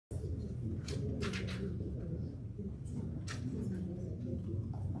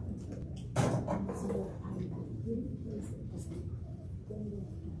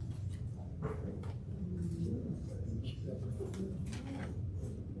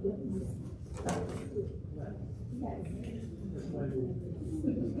Okay,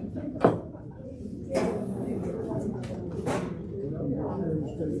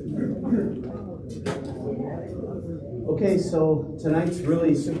 so tonight's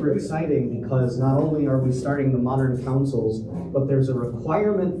really super exciting because not only are we starting the modern councils, but there's a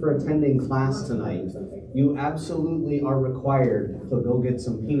requirement for attending class tonight. You absolutely are required to go get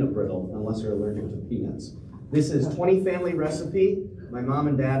some peanut brittle, unless you're allergic to peanuts. This is 20 family recipe. My mom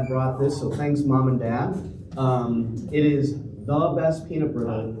and dad brought this, so thanks, Mom and Dad. It is the best peanut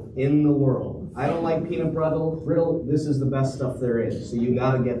brittle in the world. I don't like peanut brittle. This is the best stuff there is, so you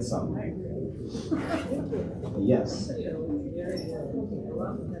gotta get some. Yes.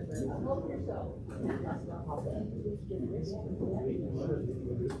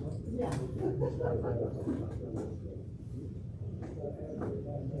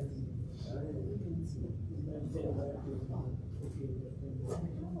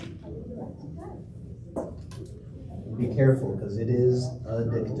 Be careful, because it is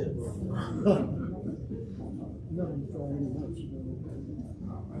addictive.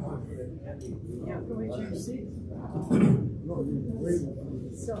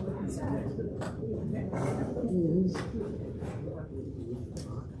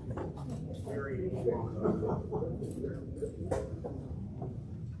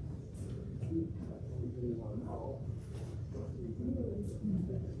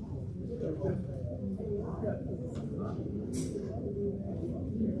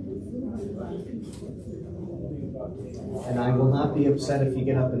 And I will not be upset if you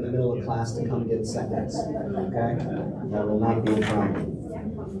get up in the middle of class to come get seconds, okay? That will not be a problem.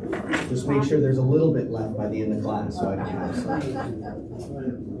 Just make sure there's a little bit left by the end of class so I can have some.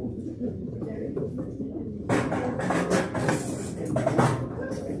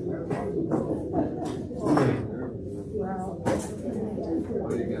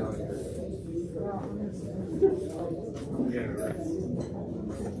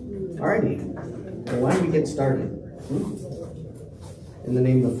 Alrighty, well, why don't we get started? In the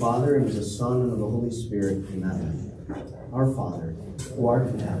name of the Father, and of the Son, and of the Holy Spirit, amen. Our Father, who art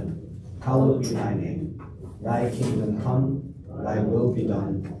in heaven, hallowed be thy name. Thy kingdom come, thy will be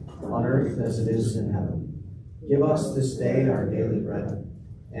done, on earth as it is in heaven. Give us this day our daily bread,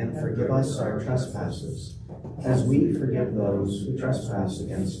 and forgive us our trespasses, as we forgive those who trespass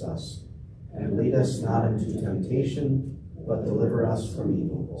against us. And lead us not into temptation, but deliver us from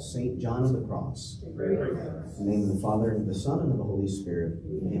evil. St. John of the Cross. In the name of the Father, and of the Son, and of the Holy Spirit.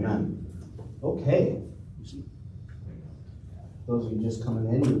 Amen. Okay. Those of you just coming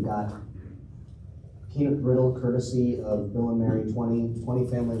in, you've got peanut brittle courtesy of Bill and Mary 20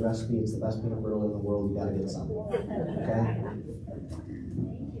 family recipe. It's the best peanut brittle in the world. You got to get some. Okay?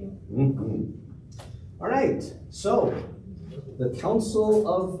 All right. So, the Council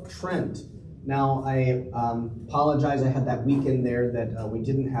of Trent. Now, I apologize, I had that weekend there that we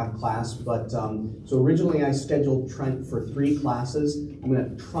didn't have class, but so originally I scheduled Trent for 3 classes. I'm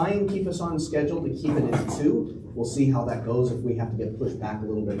going to try and keep us on schedule to keep it in 2. We'll see how that goes. If we have to get pushed back a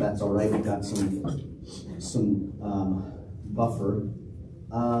little bit, that's all right. We've got some buffer.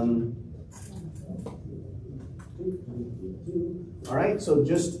 All right, so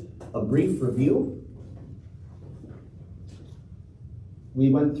just a brief review. We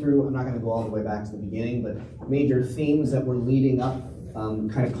went through, I'm not going to go all the way back to the beginning, but major themes that were leading up,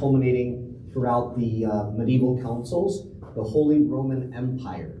 kind of culminating throughout the medieval councils. The Holy Roman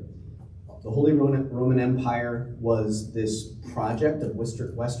Empire. The Holy Roman Empire was this project of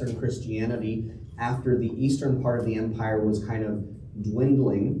Western Christianity after the eastern part of the empire was kind of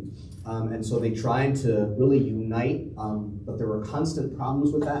dwindling. And so they tried to really unite, but there were constant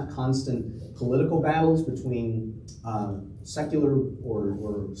problems with that, constant political battles between secular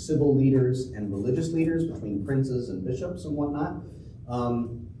or civil leaders and religious leaders, between princes and bishops and whatnot.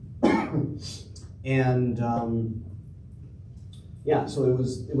 Yeah, so it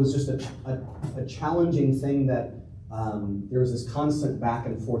was just a challenging thing that there was this constant back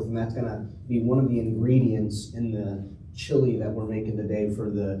and forth, and that's going to be one of the ingredients in the chili that we're making today for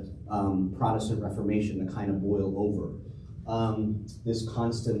the Protestant Reformation to kind of boil over. This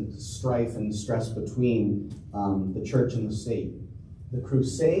constant strife and stress between the church and the state. The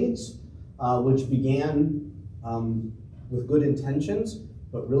Crusades, which began with good intentions,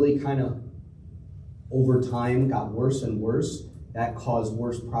 but really kind of over time got worse and worse. That caused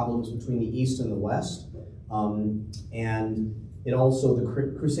worse problems between the East and the West. And it also, the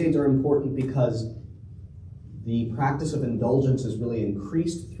Crusades are important because the practice of indulgence is really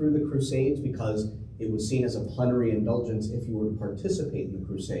increased through the Crusades because it was seen as a plenary indulgence if you were to participate in the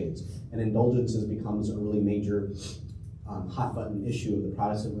Crusades. And indulgences becomes a really major hot-button issue of the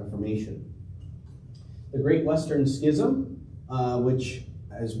Protestant Reformation. The Great Western Schism, which,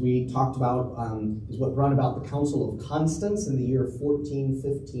 as we talked about, is what brought about the Council of Constance in the year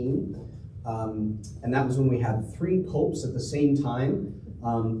 1415. And that was when we had 3 popes at the same time.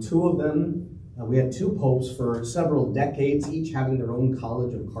 2 of them, we had 2 popes for several decades, each having their own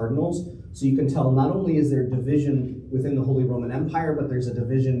college of cardinals. So you can tell not only is there division within the Holy Roman Empire, but there's a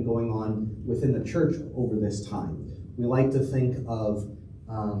division going on within the church over this time. We like to think of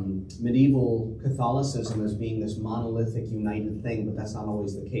medieval Catholicism as being this monolithic, united thing, but that's not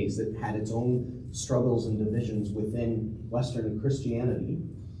always the case. It had its own struggles and divisions within Western Christianity.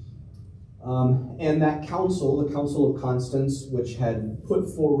 And that council, the Council of Constance, which had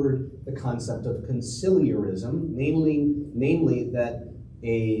put forward the concept of conciliarism, namely that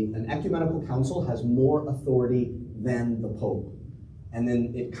an ecumenical council has more authority than the Pope. And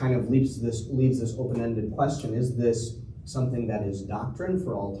then it kind of leaves this open-ended question: is this something that is doctrine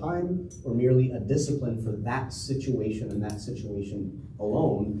for all time, or merely a discipline for that situation and that situation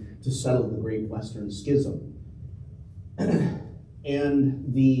alone to settle the Great Western Schism?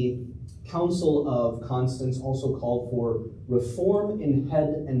 And the Council of Constance also called for reform in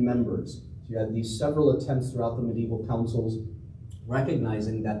head and members. So you had these several attempts throughout the medieval councils,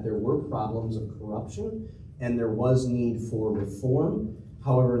 recognizing that there were problems of corruption and there was need for reform.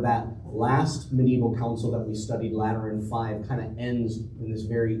 However, that last medieval council that we studied, Lateran V, kind of ends in this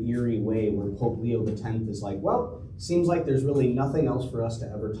very eerie way where Pope Leo X is like, well, seems like there's really nothing else for us to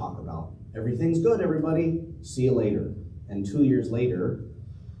ever talk about. Everything's good, everybody. See you later. And 2 years later,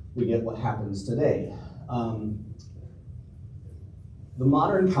 we get what happens today. The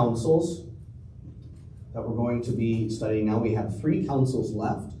modern councils that we're going to be studying now, we have 3 councils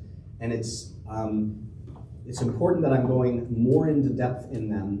left, and it's important that I'm going more into depth in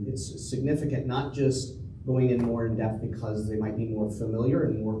them. It's significant, not just going in more in depth because they might be more familiar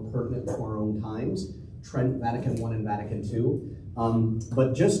and more pertinent to our own times, Trent, Vatican I and Vatican II,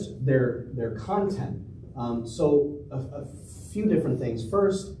 but just their content. So a few different things.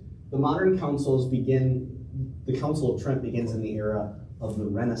 First, the modern councils the Council of Trent begins in the era of the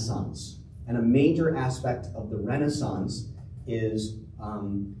Renaissance. And a major aspect of the Renaissance is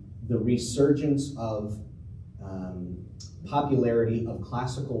the resurgence of popularity of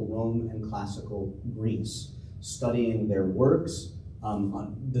classical Rome and classical Greece, studying their works,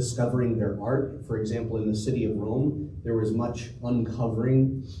 discovering their art. For example, in the city of Rome, there was much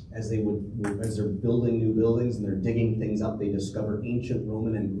uncovering as they're building new buildings and they're digging things up. They discover ancient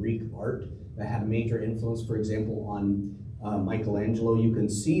Roman and Greek art that had a major influence, for example, on Michelangelo. You can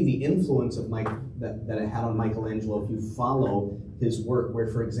see the influence of that it had on Michelangelo if you follow his work, where,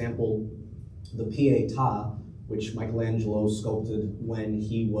 for example, the Pietà, which Michelangelo sculpted when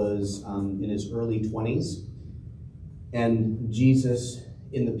he was in his early 20s, and Jesus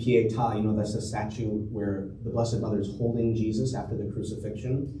in the Pietà, you know, that's a statue where the Blessed Mother is holding Jesus after the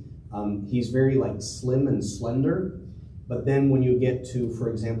crucifixion. He's very slim and slender, but then when you get to, for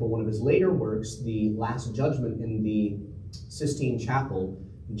example, one of his later works, the Last Judgment in the Sistine Chapel,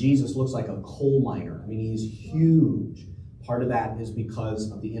 Jesus looks like a coal miner. I mean, he's huge. Part of that is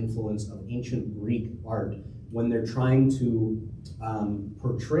because of the influence of ancient Greek art. When they're trying to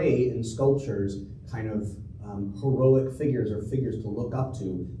portray in sculptures kind of heroic figures or figures to look up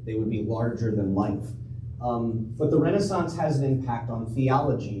to, they would be larger than life. But the Renaissance has an impact on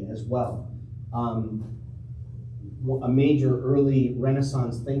theology as well. A major early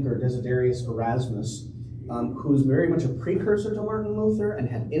Renaissance thinker, Desiderius Erasmus, who's very much a precursor to Martin Luther and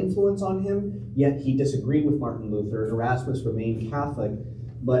had influence on him, yet he disagreed with Martin Luther. Erasmus remained Catholic,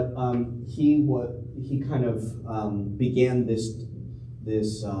 but he kind of began this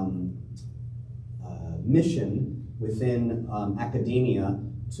mission within academia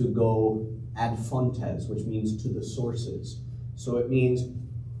to go ad fontes, which means to the sources. So it means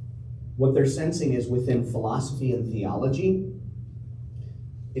what they're sensing is within philosophy and theology,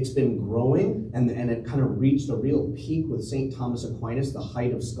 it's been growing, and it kind of reached a real peak with St. Thomas Aquinas, the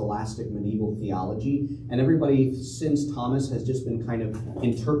height of scholastic medieval theology. And everybody since Thomas has just been kind of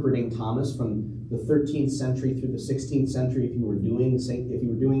interpreting Thomas from the 13th century through the 16th century. If you were doing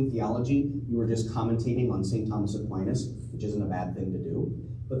theology, you were just commentating on St. Thomas Aquinas, which isn't a bad thing to do.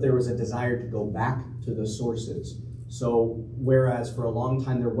 But there was a desire to go back to the sources. So whereas for a long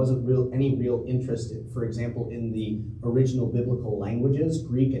time there wasn't any real interest, for example, in the original biblical languages,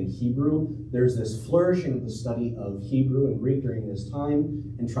 Greek and Hebrew, there's this flourishing of the study of Hebrew and Greek during this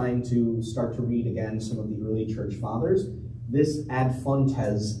time, and trying to start to read again some of the early church fathers. This ad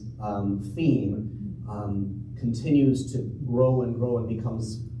fontes theme continues to grow and grow and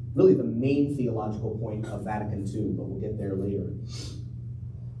becomes really the main theological point of Vatican II, but we'll get there later.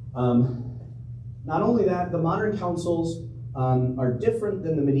 Not only that, the modern councils are different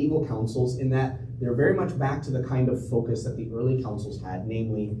than the medieval councils in that they're very much back to the kind of focus that the early councils had,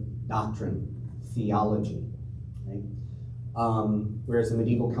 namely doctrine, theology. Right? Whereas the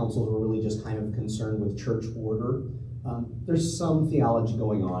medieval councils were really just kind of concerned with church order. There's some theology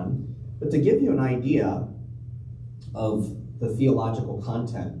going on, but to give you an idea of the theological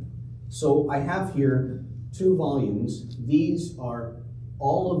content, so I have here 2 volumes. These are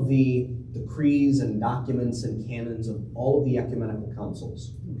all of the decrees and documents and canons of all of the ecumenical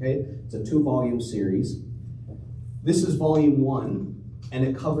councils. Okay, it's a 2-volume series. This is volume 1, and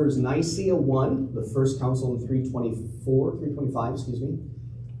it covers Nicaea 1, the first council in 325, excuse me,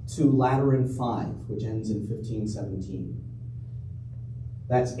 to Lateran 5, which ends in 1517.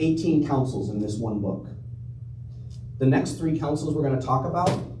 That's 18 councils in this one book. The next 3 councils we're going to talk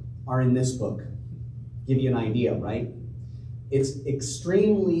about are in this book. Give you an idea, right? It's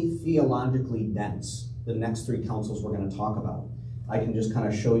extremely theologically dense, the next 3 councils we're going to talk about. I can just kind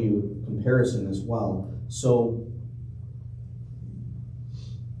of show you a comparison as well. So,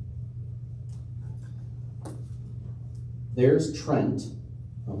 there's Trent,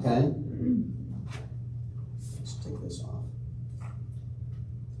 okay? Let's take this off.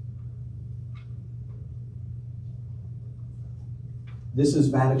 This is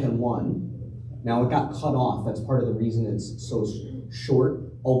Vatican I. Now, it got cut off. That's part of the reason it's so short.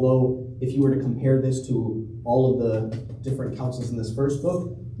 Although, if you were to compare this to all of the different councils in this first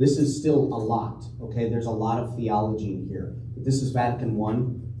book, this is still a lot, okay? There's a lot of theology in here. But this is Vatican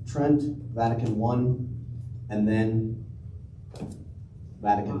I, Trent, Vatican I, and then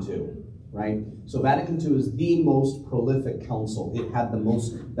Vatican II, right? So Vatican II is the most prolific council. It had the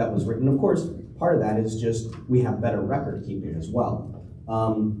most that was written. Of course, part of that is just we have better record keeping as well.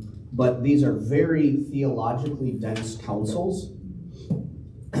 But these are very theologically dense councils.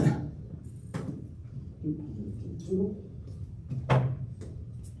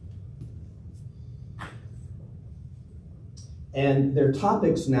 And their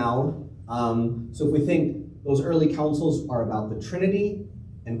topics now, so if we think those early councils are about the Trinity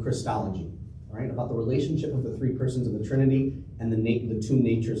and Christology, right? About the relationship of the 3 persons of the Trinity and the 2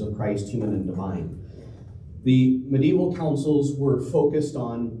 natures of Christ, human and divine. The medieval councils were focused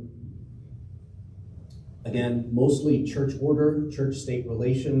on, again, mostly church order, church-state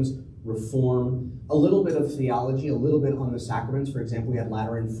relations, reform, a little bit of theology, a little bit on the sacraments. For example, we had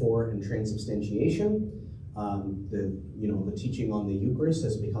Lateran IV and transubstantiation. The teaching on the Eucharist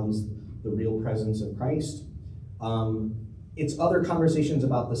as it becomes the real presence of Christ. Its other conversations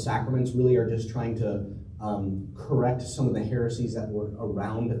about the sacraments really are just trying to correct some of the heresies that were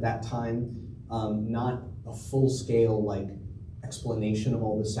around at that time. Not a full-scale explanation of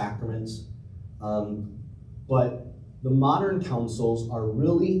all the sacraments. But the modern councils are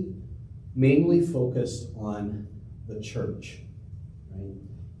really mainly focused on the church, right?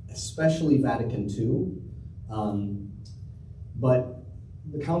 Especially Vatican II. But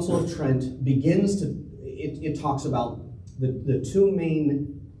the Council of Trent begins to, it talks about the 2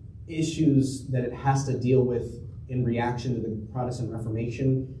 main issues that it has to deal with in reaction to the Protestant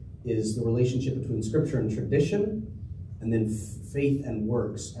Reformation is the relationship between Scripture and tradition, and then faith and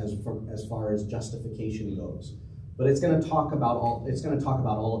works as far as justification goes. But it's going to talk about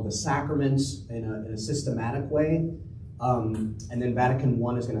all of the sacraments in a systematic way. And then Vatican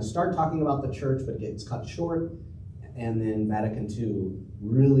I is going to start talking about the church, but gets cut short. And then Vatican II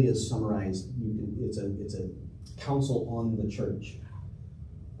really is summarized. It's a council on the church.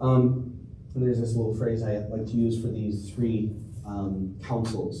 And there's this little phrase I like to use for these 3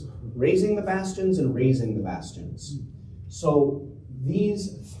 councils: raising the bastions and raising the bastions. So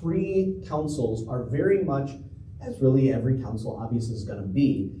these 3 councils are very much, as really every council obviously is going to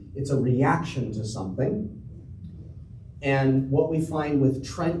be, it's a reaction to something. And what we find with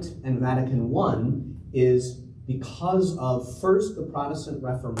Trent and Vatican I is because of first the Protestant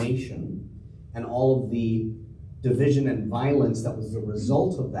Reformation and all of the division and violence that was the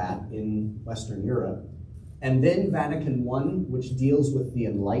result of that in Western Europe, and then Vatican I, which deals with the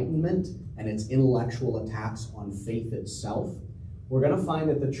Enlightenment and its intellectual attacks on faith itself, we're going to find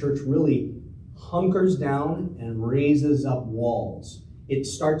that the church really hunkers down and raises up walls. It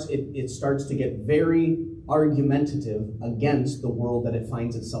starts to get very argumentative against the world that it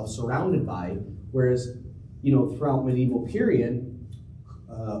finds itself surrounded by, whereas, throughout medieval period,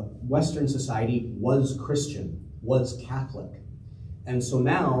 Western society was Christian, was Catholic. And so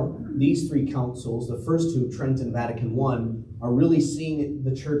now, these 3 councils, the first 2, Trent and Vatican I, are really seeing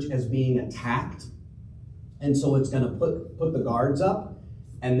the church as being attacked. And so it's going to put the guards up,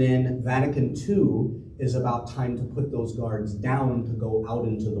 And then Vatican II is about time to put those guards down to go out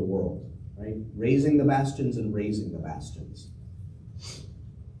into the world, right? Raising the bastions and raising the bastions.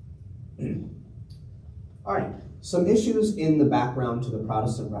 All right, some issues in the background to the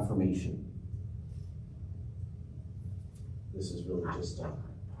Protestant Reformation. This is really just a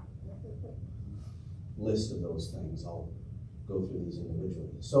list of those things. I'll go through these individually.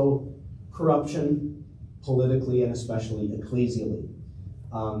 So, corruption, politically and especially ecclesially.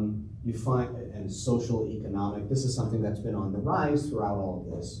 You find, and social, economic, this is something that's been on the rise throughout all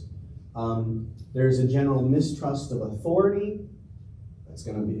of this. There's a general mistrust of authority. That's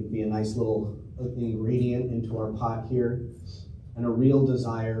going to be a nice little ingredient into our pot here. And a real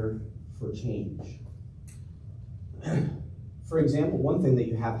desire for change. For example, one thing that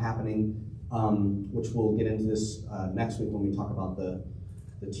you have happening, which we'll get into this next week when we talk about the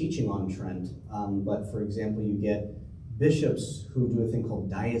teaching on Trent, but for example, you get bishops who do a thing called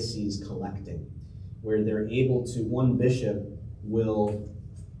diocese collecting, where they're able to, one bishop will,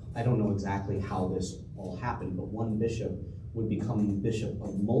 I don't know exactly how this all happened, but one bishop would become bishop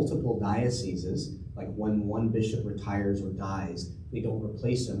of multiple dioceses. Like when one bishop retires or dies, they don't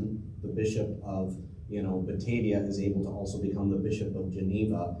replace him. The bishop of, Batavia is able to also become the bishop of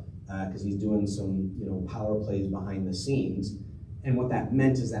Geneva because he's doing some, power plays behind the scenes. And what that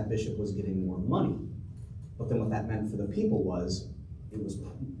meant is that bishop was getting more money. But then what that meant for the people was,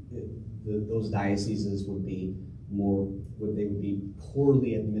 those dioceses would be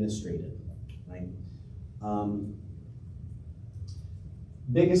poorly administrated, right?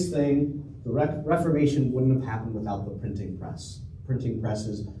 Biggest thing, the Reformation wouldn't have happened without the printing press. Printing press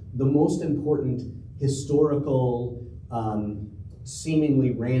is the most important historical,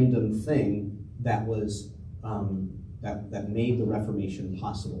 seemingly random thing that was that made the Reformation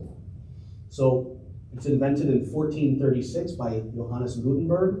possible. So it's invented in 1436 by Johannes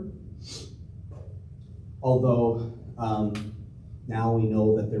Gutenberg. Although now we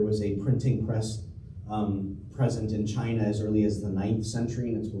know that there was a printing press present in China as early as the 9th century,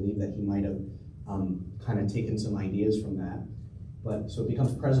 and it's believed that he might have kind of taken some ideas from that. But so it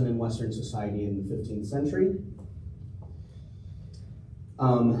becomes present in Western society in the 15th century.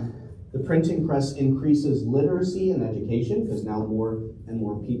 The printing press increases literacy and education because now more and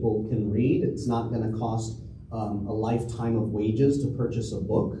more people can read. It's not going to cost a lifetime of wages to purchase a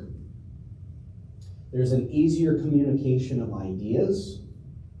book. There's an easier communication of ideas.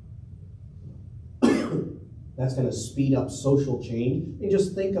 That's going to speed up social change. And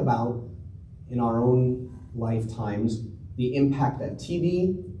just think about, in our own lifetimes, the impact that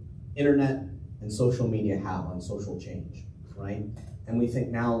TV, internet, and social media have on social change, right? And we think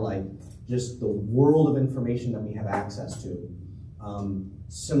now, like, just the world of information that we have access to,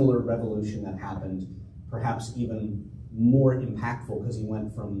 similar revolution that happened, perhaps even more impactful because he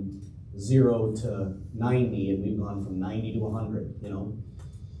went from 0 to 90 and we've gone from 90 to 100,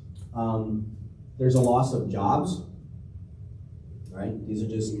 There's a loss of jobs, right? These are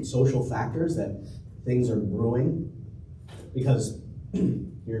just social factors that things are brewing because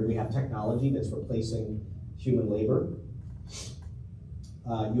here we have technology that's replacing human labor.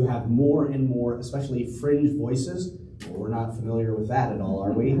 You have more and more, especially fringe voices. Well, we're not familiar with that at all,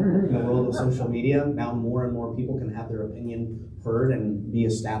 are we? In the world of social media, now more and more people can have their opinion heard and be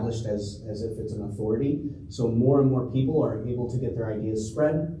established as if it's an authority. So more and more people are able to get their ideas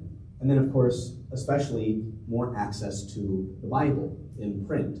spread. And then, of course, especially more access to the Bible in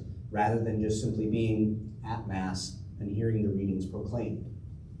print, rather than just simply being at Mass and hearing the readings proclaimed.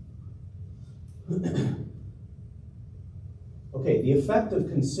 Okay, the effect of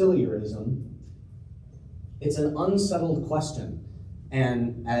conciliarism, it's an unsettled question.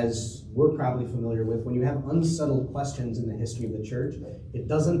 And as we're probably familiar with, when you have unsettled questions in the history of the church, it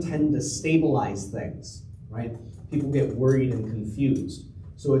doesn't tend to stabilize things, right? People get worried and confused.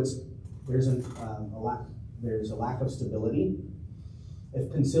 So there's a lack of stability. If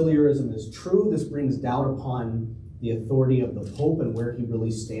conciliarism is true, this brings doubt upon the authority of the Pope and where he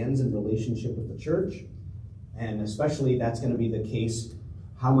really stands in relationship with the church. And especially that's going to be the case,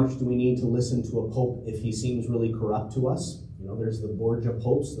 how much do we need to listen to a Pope if he seems really corrupt to us? There's the Borgia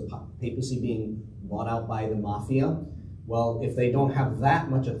popes, the papacy being bought out by the mafia. Well, if they don't have that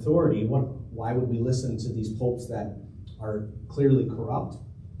much authority, why would we listen to these popes that are clearly corrupt?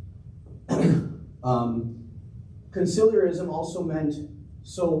 Conciliarism also meant,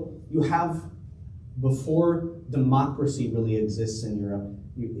 so you have, before democracy really exists in Europe,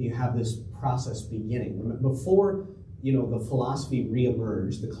 you have this process beginning. Before the philosophy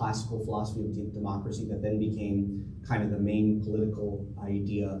reemerged, the classical philosophy of democracy that then became kind of the main political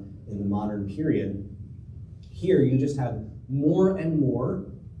idea in the modern period, here you just have more and more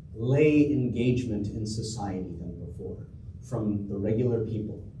lay engagement in society than before from the regular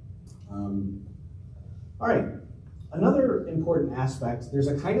people. All right, another important aspect, there's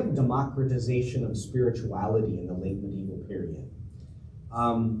a kind of democratization of spirituality in the late medieval period.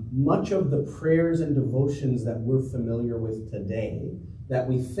 Much of the prayers and devotions that we're familiar with today, that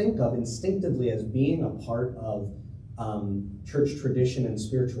we think of instinctively as being a part of church tradition and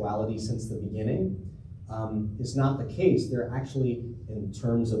spirituality since the beginning, is not the case. They're actually, in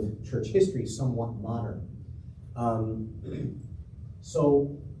terms of church history, somewhat modern.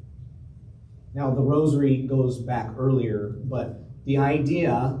 So now the rosary goes back earlier, but the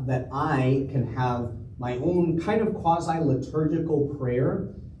idea that I can have my own kind of quasi-liturgical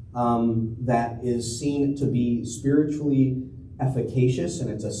prayer that is seen to be spiritually efficacious, and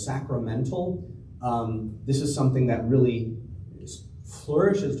it's a sacramental. This is something that really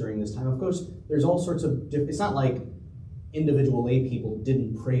flourishes during this time. Of course, there's all sorts of it's not like individual lay people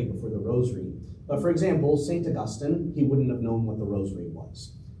didn't pray before the rosary. But for example, St. Augustine, he wouldn't have known what the rosary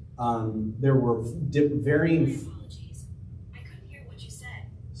was. There were varying... Apologies. I couldn't hear what you said.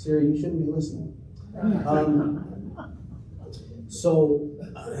 Sarah, you shouldn't be listening. So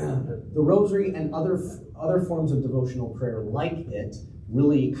the rosary and other forms of devotional prayer like it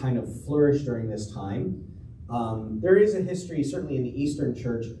really kind of flourished during this time. There is a history, certainly in the Eastern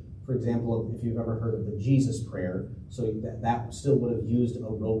Church, for example, if you've ever heard of the Jesus prayer, so that still would have used a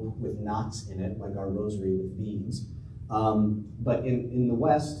rope with knots in it, like our rosary with beads. But in the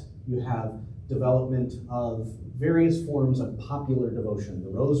West, you have development of various forms of popular devotion. The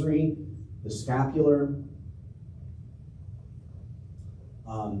rosary, the scapular,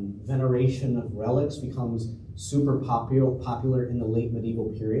 veneration of relics becomes super popular in the late medieval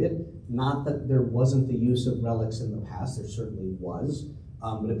period. Not that there wasn't the use of relics in the past, there certainly was,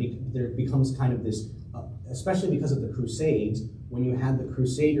 but there becomes kind of this, especially because of the Crusades, when you had the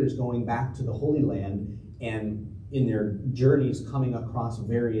Crusaders going back to the Holy Land and in their journeys coming across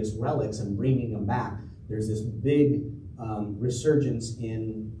various relics and bringing them back, there's this big resurgence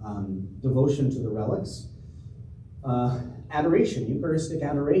in devotion to the relics. Adoration, Eucharistic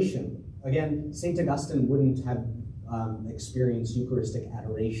adoration. Again, St. Augustine wouldn't have experienced Eucharistic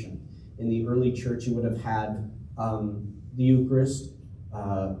adoration. In the early church, you would have had the Eucharist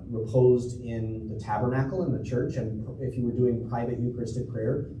reposed in the tabernacle in the church, and if you were doing private Eucharistic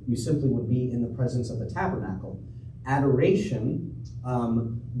prayer, you simply would be in the presence of the tabernacle. Adoration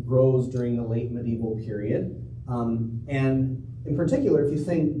grows during the late medieval period, and in particular, if you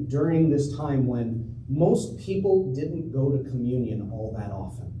think during this time when most people didn't go to communion all that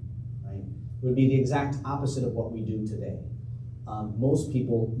often, right? It would be the exact opposite of what we do today. Most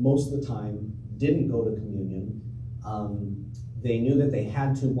people, most of the time, didn't go to communion. They knew that they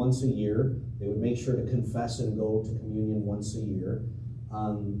had to once a year. They would make sure to confess and go to communion once a year.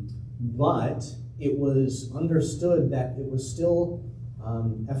 But it was understood that it was still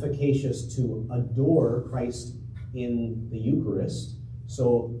efficacious to adore Christ in the Eucharist.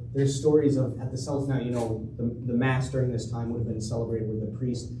 So there's stories of, at the South now, you know, the Mass during this time would have been celebrated where the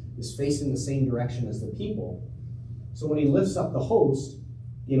priest is facing the same direction as the people. So when he lifts up the host,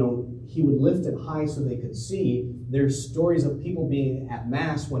 you know, he would lift it high so they could see. There's stories of people being at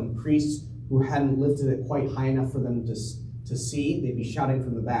Mass when priests who hadn't lifted it quite high enough for them to see, they'd be shouting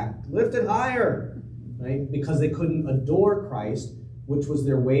from the back, "Lift it higher!" Right? Because they couldn't adore Christ, which was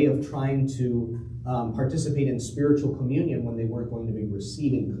their way of trying to participate in spiritual communion when they weren't going to be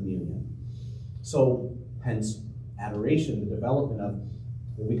receiving communion. So, hence, adoration, the development of,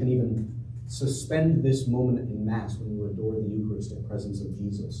 we can even suspend this moment in Mass when you adore the Eucharistic presence of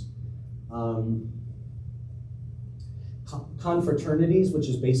Jesus. Confraternities, which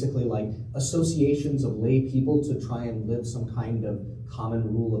is basically like associations of lay people to try and live some kind of common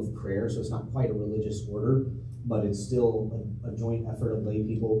rule of prayer. So it's not quite a religious order, but it's still a joint effort of lay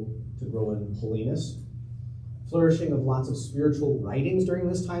people to grow in holiness. Flourishing of lots of spiritual writings during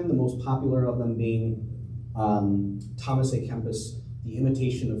this time, the most popular of them being Thomas à Kempis' The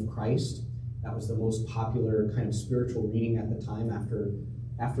Imitation of Christ. That was the most popular kind of spiritual reading at the time after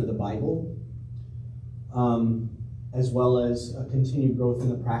the Bible. As well as a continued growth in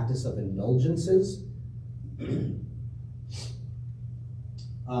the practice of indulgences.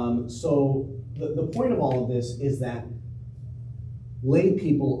 So the point of all of this is that lay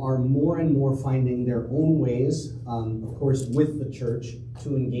people are more and more finding their own ways, of course, with the church,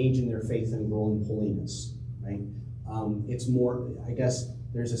 to engage in their faith and grow in holiness, right? It's more, I guess,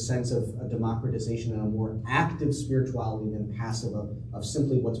 there's a sense of a democratization and a more active spirituality than passive of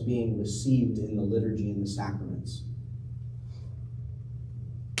simply what's being received in the liturgy and the sacraments.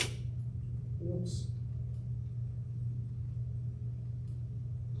 Oops.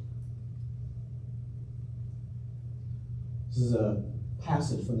 This is a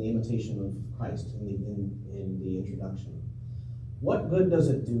passage from the Imitation of Christ in the introduction. What good does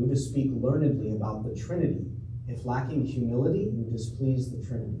it do to speak learnedly about the Trinity if lacking humility you displease the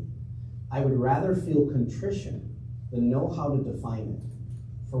Trinity? I would rather feel contrition than know how to define it.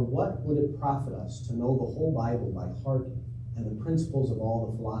 For what would it profit us to know the whole Bible by heart and the principles of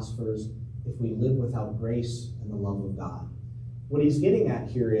all the philosophers if we live without grace and the love of God? What he's getting at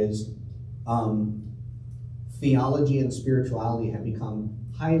here is theology and spirituality have become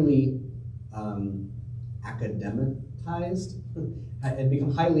highly academicized, had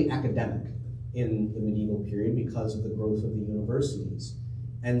become highly academic in the medieval period because of the growth of the universities.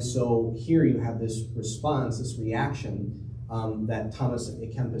 And so here you have this response, this reaction that Thomas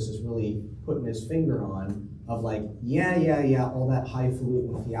à Kempis is really putting his finger on, of like, yeah, all that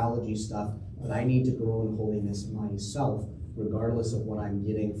highfalutin theology stuff, but I need to grow in holiness myself, regardless of what I'm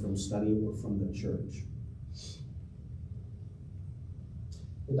getting from study or from the church.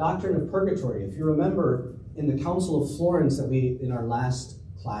 The doctrine of purgatory. If you remember, in the Council of Florence that in our last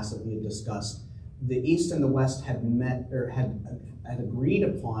class that we had discussed, the East and the West had met, or had agreed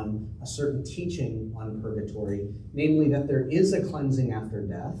upon a certain teaching on purgatory, namely that there is a cleansing after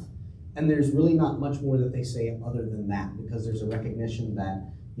death, and there's really not much more that they say other than that, because there's a recognition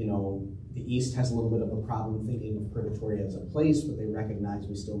that, you know, the East has a little bit of a problem thinking of purgatory as a place, but they recognize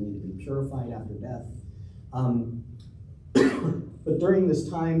we still need to be purified after death. But during this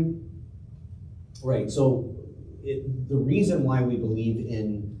time, right, so the reason why we believe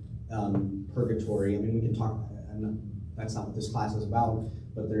in purgatory, I mean, we can talk, that's not what this class is about,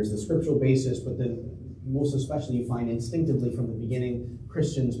 but there's the scriptural basis, but then most especially you find instinctively from the beginning,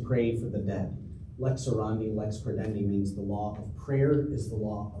 Christians pray for the dead. Lex orandi, lex credendi means the law of prayer is the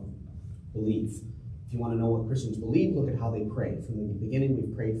law of belief. If you want to know what Christians believe, look at how they pray. From the beginning,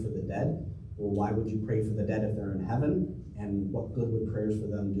 we've prayed for the dead. Well, why would you pray for the dead if they're in heaven? And what good would prayers for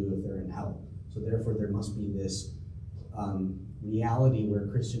them do if they're in hell? So therefore, there must be this reality where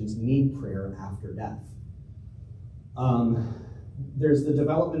Christians need prayer after death. There's the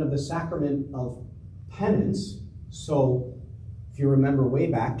development of the sacrament of penance. So if you remember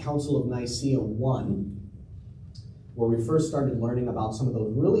way back, Council of Nicaea I, where we first started learning about some of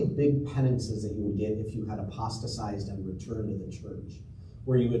those really big penances that you would get if you had apostatized and returned to the church,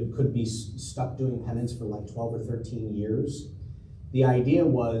 where you could be stuck doing penance for like 12 or 13 years. The idea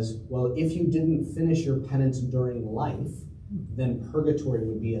was, well, if you didn't finish your penance during life, then purgatory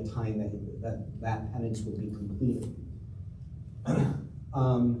would be a time that penance would be completed.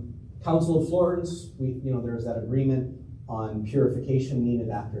 Council of Florence, there's that agreement on purification needed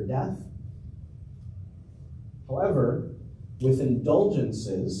after death. However, with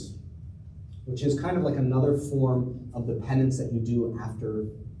indulgences, which is kind of like another form of the penance that you do after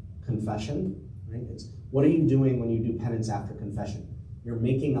confession, right? It's what are you doing when you do penance after confession? You're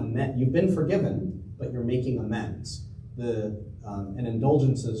making amends. You've been forgiven, but you're making amends. And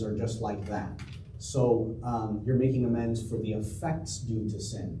indulgences are just like that. So you're making amends for the effects due to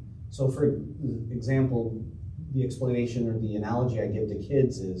sin. So for example, the explanation or the analogy I give to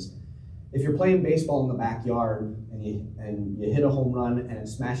kids is, if you're playing baseball in the backyard and you hit a home run and it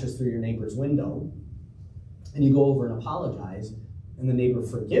smashes through your neighbor's window, and you go over and apologize, and the neighbor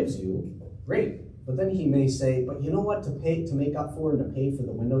forgives you, great. But then he may say, but you know what, to make up for and to pay for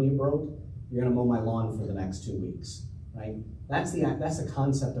the window you broke, you're gonna mow my lawn for the next 2 weeks, right? That's the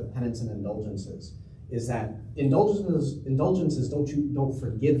concept of penance and indulgences, is that indulgences don't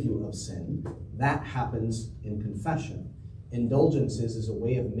forgive you of sin. That happens in confession. Indulgences is a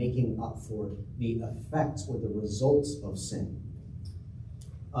way of making up for the effects or the results of sin.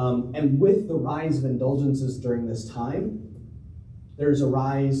 And with the rise of indulgences during this time, there's a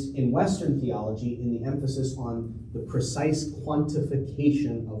rise in Western theology in the emphasis on the precise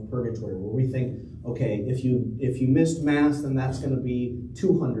quantification of purgatory, where we think, okay, if you missed Mass, then that's going to be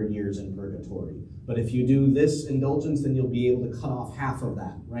 200 years in purgatory. But if you do this indulgence, then you'll be able to cut off half of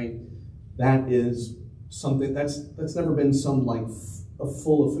that, right? That is something that's never been some like a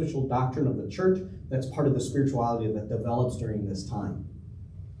full official doctrine of the church. That's part of the spirituality that develops during this time.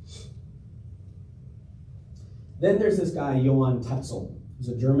 Then there's this guy, Johann Tetzel, who's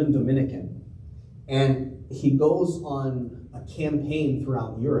a German Dominican, and he goes on a campaign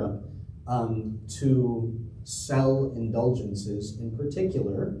throughout Europe to sell indulgences, in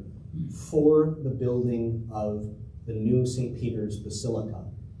particular for the building of the new St. Peter's Basilica.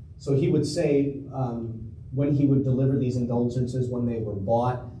 So he would say, when he would deliver these indulgences, when they were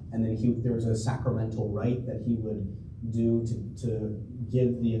bought, and then there was a sacramental rite that he would do to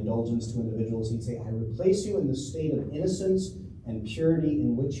give the indulgence to individuals, he'd say, I replace you in the state of innocence and purity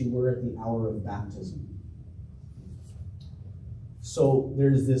in which you were at the hour of baptism. So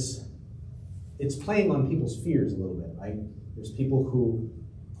there's this, it's playing on people's fears a little bit, right? There's people who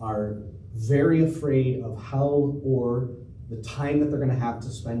are very afraid of how or the time that they're going to have to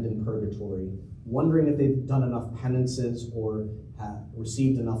spend in purgatory, wondering if they've done enough penances or have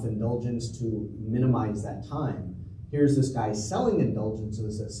received enough indulgence to minimize that time. Here's this guy selling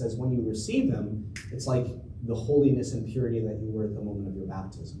indulgences that says when you receive them, it's like the holiness and purity that you were at the moment of your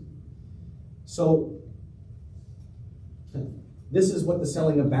baptism. So this is what the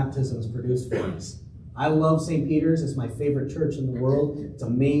selling of baptisms produced for us. I love St. Peter's. It's my favorite church in the world. It's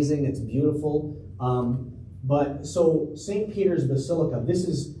amazing. It's beautiful. But so St. Peter's Basilica, this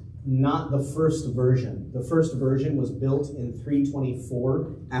is not the first version. The first version was built in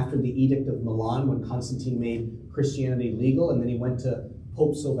 324 after the Edict of Milan when Constantine made Christianity legal. And then he went to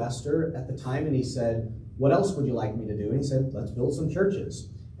Pope Sylvester at the time and he said, what else would you like me to do? And he said, let's build some churches.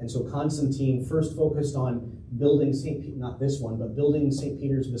 And so Constantine first focused on building not this one, but building St.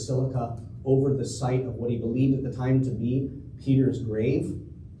 Peter's Basilica over the site of what he believed at the time to be Peter's grave.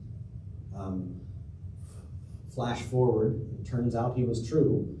 Flash forward, it turns out he was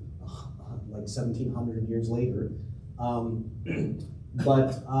true, like 1700 years later.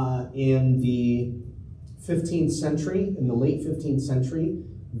 But in the 15th century, in the late 15th century,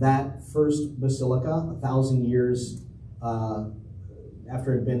 that first basilica, 1,000 years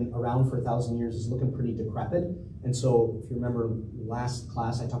after it had been around for 1,000 years, is looking pretty decrepit. And so, if you remember last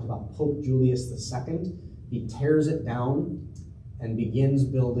class, I talked about Pope Julius II. He tears it down and begins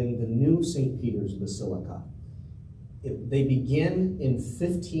building the new St. Peter's Basilica. They begin in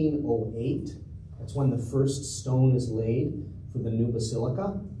 1508. That's when the first stone is laid for the new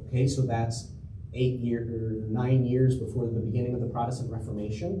basilica. Okay, so that's 9 years before the beginning of the Protestant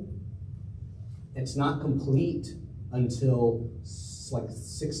Reformation. It's not complete until like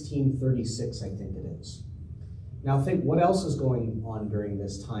 1636, I think it is. Now think what else is going on during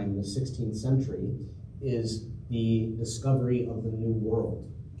this time in the 16th century is the discovery of the New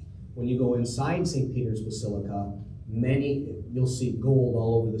World. When you go inside St. Peter's Basilica, you'll see gold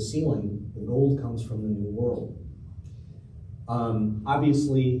all over the ceiling. The gold comes from the New World.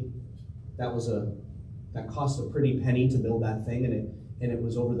 Obviously, that cost a pretty penny to build that thing, and it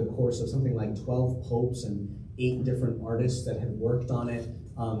was over the course of something like 12 popes and 8 different artists that had worked on it.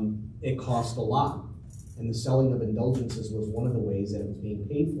 It cost a lot, and the selling of indulgences was one of the ways that it was being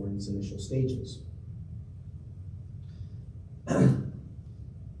paid for in its initial stages.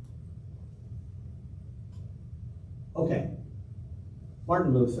 Okay,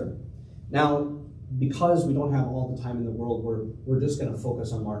 Martin Luther. Now, because we don't have all the time in the world, we're just going to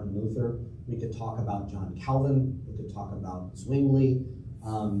focus on Martin Luther. We could talk about John Calvin, we could talk about Zwingli,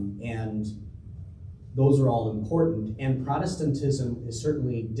 and those are all important. And Protestantism is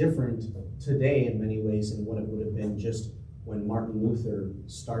certainly different today in many ways than what it would have been just when Martin Luther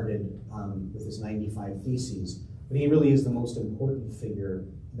started with his 95 Theses. But he really is the most important figure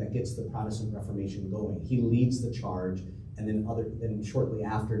that gets the Protestant Reformation going. He leads the charge, and then shortly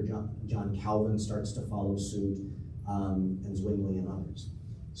after, John Calvin starts to follow suit, and Zwingli and others.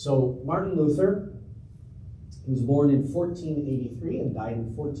 So Martin Luther, he was born in 1483 and died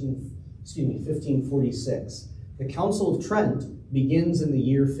in 1546. The Council of Trent begins in the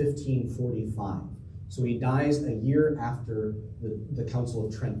year 1545. So he dies a year after the Council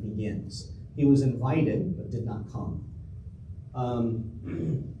of Trent begins. He was invited, but did not come.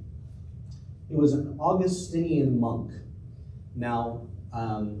 He was an Augustinian monk. Now,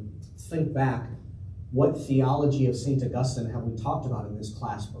 think back, what theology of St. Augustine have we talked about in this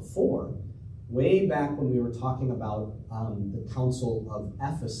class before? Way back when we were talking about the Council of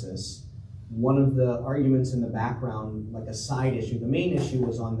Ephesus, one of the arguments in the background, like a side issue, the main issue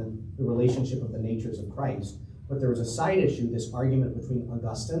was on the relationship of the natures of Christ, but there was a side issue, this argument between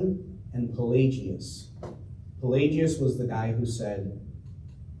Augustine and Pelagius. Pelagius was the guy who said,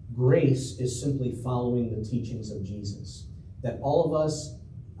 grace is simply following the teachings of Jesus. That all of us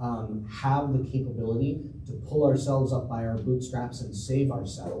have the capability to pull ourselves up by our bootstraps and save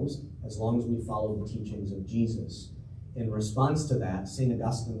ourselves as long as we follow the teachings of Jesus. In response to that, St.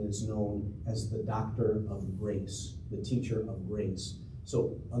 Augustine is known as the doctor of grace, the teacher of grace.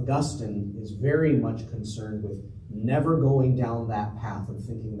 So Augustine is very much concerned with never going down that path of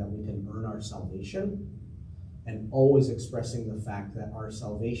thinking that we can earn our salvation, and always expressing the fact that our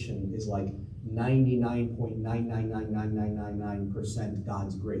salvation is like 99.9999999%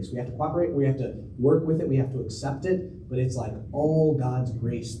 God's grace. We have to cooperate, we have to work with it, we have to accept it, but it's like all God's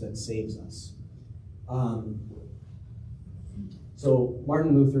grace that saves us. So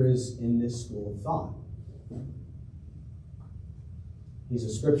Martin Luther is in this school of thought. He's a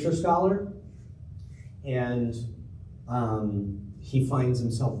scripture scholar, and He finds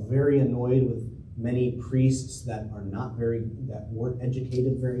himself very annoyed with many priests that weren't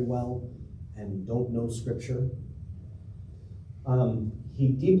educated very well and don't know Scripture. He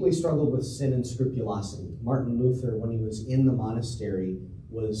deeply struggled with sin and scrupulosity. Martin Luther, when he was in the monastery,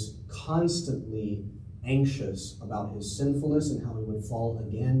 was constantly anxious about his sinfulness and how he would fall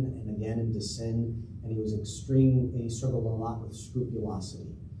again and again into sin. And he struggled a lot with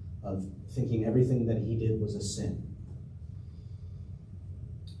scrupulosity, of thinking everything that he did was a sin.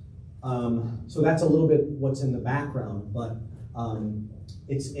 So that's a little bit what's in the background, but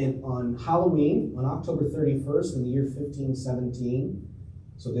it's on Halloween, on October 31st in the year 1517.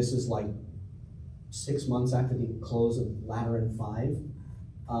 So this is like 6 months after the close of Lateran V,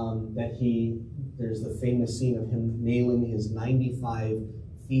 there's the famous scene of him nailing his 95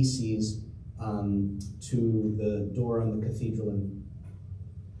 theses to the door on the cathedral in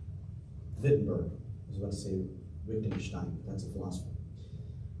Wittenberg. I was about to say Wittgenstein, that's a philosopher.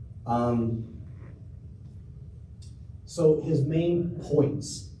 So his main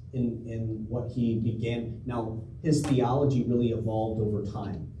points in what he began, now his theology really evolved over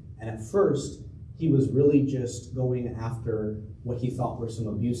time. And at first, he was really just going after what he thought were some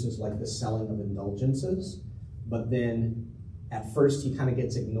abuses like the selling of indulgences. But then at first he kind of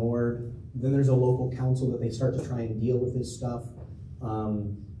gets ignored. Then there's a local council that they start to try and deal with his stuff.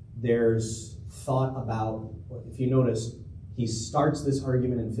 There's thought about, if you notice, he starts this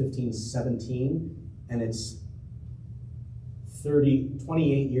argument in 1517, and it's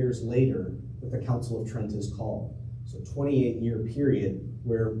 28 years later that the Council of Trent is called. So 28-year period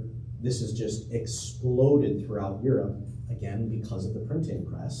where this has just exploded throughout Europe, again, because of the printing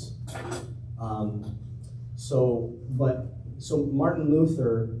press. So Martin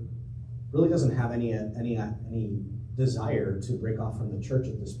Luther really doesn't have any desire to break off from the church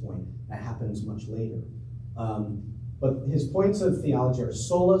at this point. That happens much later. But his points of theology are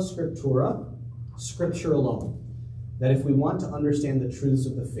sola scriptura, Scripture alone. That if we want to understand the truths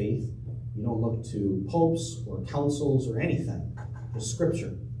of the faith, you don't look to popes or councils or anything, just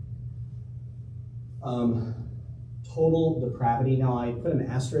Scripture. Total depravity. Now I put an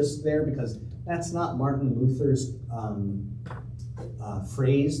asterisk there because that's not Martin Luther's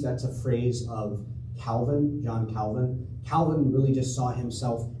phrase. That's a phrase of Calvin, John Calvin. Calvin really just saw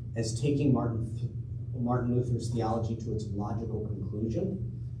himself as taking Martin Luther's theology to its logical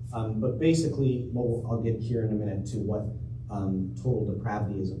conclusion. But basically, well, I'll get here in a minute to what total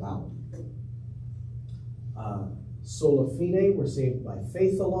depravity is about. Sola fide, we're saved by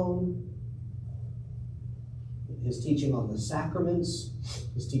faith alone. His teaching on the sacraments,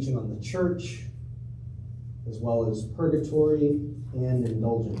 his teaching on the church, as well as purgatory and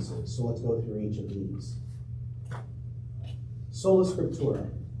indulgences. So let's go through each of these. Sola scriptura.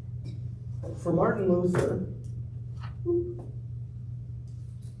 For Martin Luther,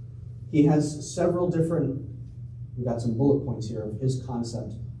 he has several different, we've got some bullet points here of his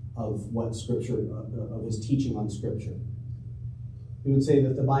concept of what Scripture, of his teaching on Scripture. He would say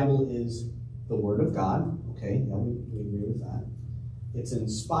that the Bible is the Word of God. Okay, yeah, we agree with that. It's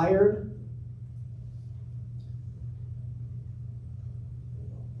inspired.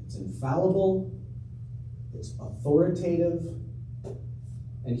 It's infallible. It's authoritative.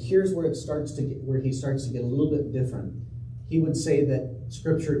 And here's where he starts to get a little bit different. He would say that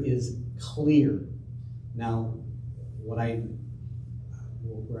Scripture is clear. Now, where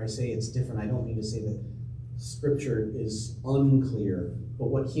I say it's different, I don't mean to say that Scripture is unclear, but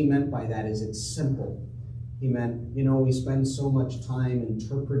what he meant by that is it's simple. He meant, we spend so much time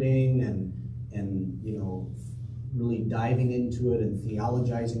interpreting and really diving into it and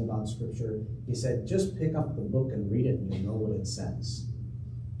theologizing about Scripture. He said, just pick up the book and read it and you'll know what it says.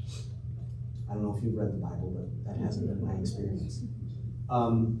 I don't know if you've read the Bible, but that hasn't been my experience.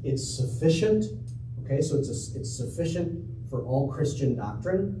 It's sufficient, okay, so it's sufficient for all Christian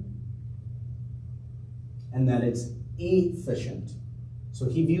doctrine, and that it's efficient. So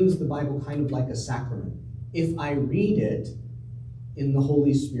he views the Bible kind of like a sacrament. If I read it in the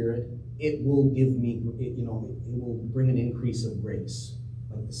Holy Spirit, it will give me, it will bring an increase of grace,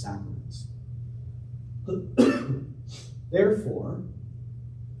 like the sacraments. Therefore,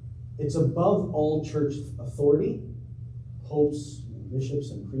 it's above all church authority, popes,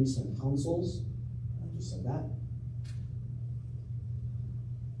 bishops, and priests, and councils. I just said that.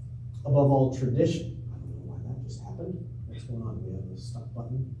 Above all tradition. I don't know why that just happened. What's going on? We have a stop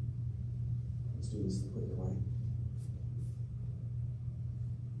button. Let's do this the quicker way.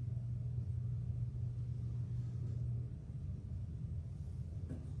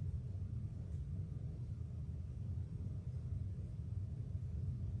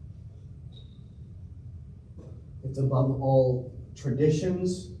 It's above all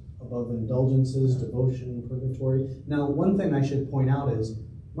traditions above indulgences, devotion, purgatory. Now, one thing I should point out is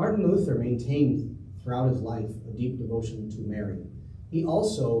Martin Luther maintained throughout his life a deep devotion to Mary. He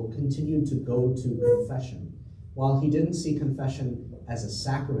also continued to go to confession. While he didn't see confession as a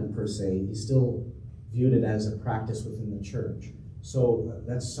sacrament per se, he still viewed it as a practice within the church. So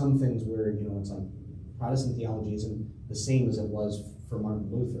that's some things where, it's like Protestant theology isn't the same as it was for Martin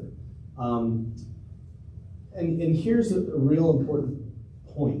Luther. And here's a real important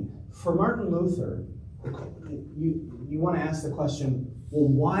point. For Martin Luther, you want to ask the question, well,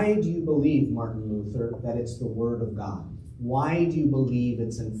 why do you believe, Martin Luther, that it's the Word of God? Why do you believe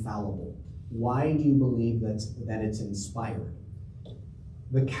it's infallible? Why do you believe that it's inspired?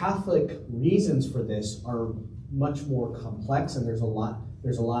 The Catholic reasons for this are much more complex, and there's a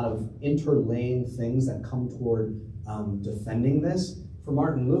lot of interlaying things that come toward defending this. For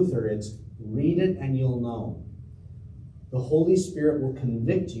Martin Luther, it's read it and you'll know. The Holy Spirit will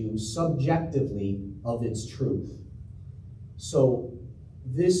convict you subjectively of its truth. So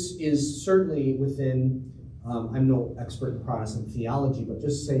this is certainly within, I'm no expert in Protestant theology, but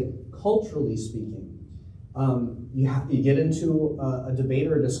just say culturally speaking, you get into a debate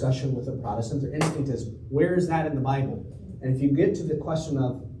or a discussion with a Protestant, their instinct is, where is that in the Bible? And if you get to the question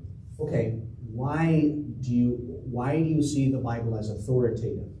of, okay, why do you see the Bible as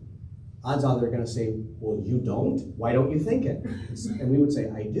authoritative? Odds are they're going to say, well, you don't? Why don't you think it? And we would say,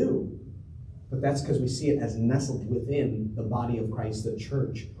 I do. But that's because we see it as nestled within the body of Christ, the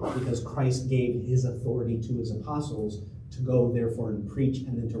church, because Christ gave his authority to his apostles to go, therefore, and preach,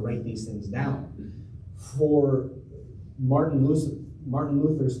 and then to write these things down. For Martin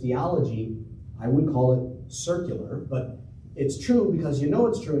Luther's theology, I would call it circular, but it's true because you know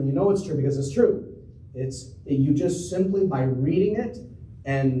it's true, and you know it's true because it's true. You just simply, by reading it,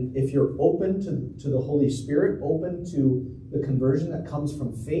 and if you're open to the Holy Spirit, open to the conversion that comes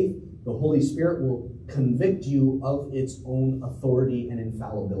from faith, the Holy Spirit will convict you of its own authority and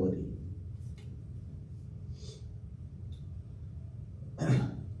infallibility.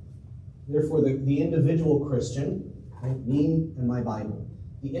 Therefore, the individual Christian, right, me and my Bible,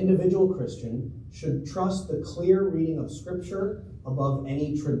 the individual Christian should trust the clear reading of Scripture above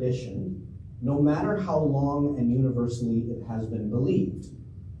any tradition, no matter how long and universally it has been believed.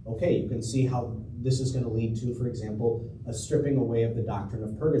 Okay, you can see how this is going to lead to, for example, a stripping away of the doctrine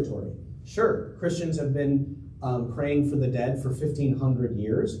of purgatory. Sure, Christians have been praying for the dead for 1,500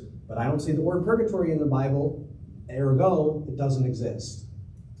 years, but I don't see the word purgatory in the Bible, ergo, it doesn't exist.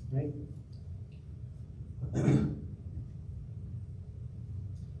 Right?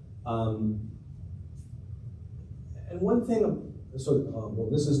 And one thing, this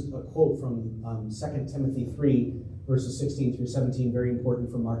is a quote from 2 Timothy 3, verses 16 through 17, very important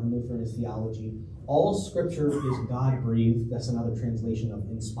for Martin Luther and his theology. All Scripture is God-breathed, that's another translation of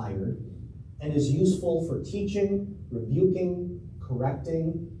inspired, and is useful for teaching, rebuking,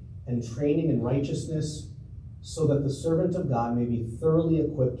 correcting, and training in righteousness, so that the servant of God may be thoroughly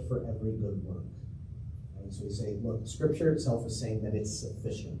equipped for every good work. And so we say, look, Scripture itself is saying that it's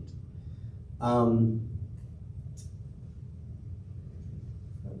sufficient. All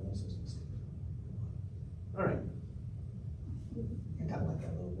right. I kind of like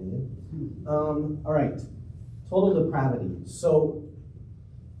that little video. All right. Total depravity. So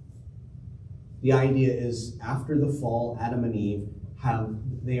the idea is after the fall, Adam and Eve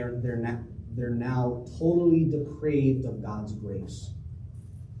they're now totally depraved of God's grace.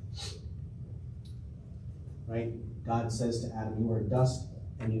 Right? God says to Adam, you are dust,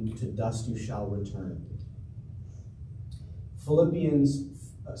 and to dust you shall return.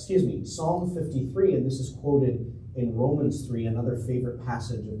 Psalm 53, and this is quoted in Romans 3, another favorite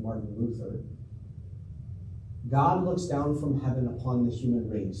passage of Martin Luther. God looks down from heaven upon the human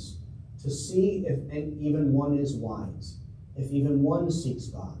race to see if even one is wise, if even one seeks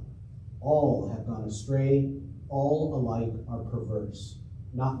God. All have gone astray, all alike are perverse.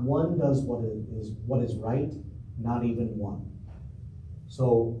 Not one does what is right, not even one.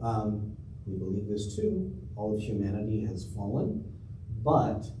 So we believe this too. All of humanity has fallen.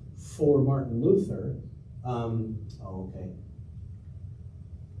 But for Martin Luther, okay.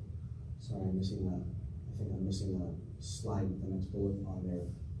 Sorry, I think I'm missing a slide with the next bullet on there.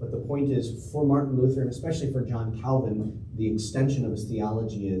 But the point is, for Martin Luther, and especially for John Calvin, the extension of his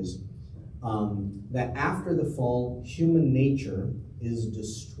theology is that after the fall, human nature is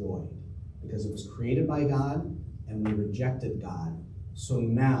destroyed because it was created by God and we rejected God. So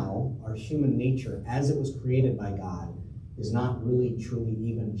now our human nature, as it was created by God, is not really truly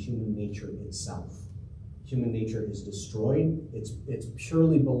even human nature itself. Human nature is destroyed. It's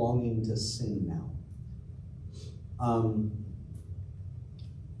purely belonging to sin now.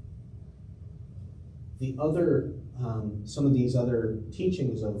 some of these other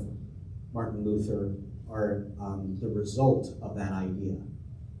teachings of Martin Luther are the result of that idea.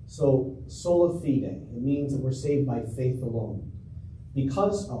 So, sola fide, it means that we're saved by faith alone.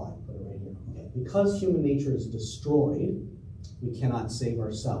 Because, I put it right here. Okay. Because human nature is destroyed, we cannot save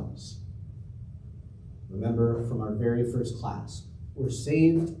ourselves. Remember from our very first class, we're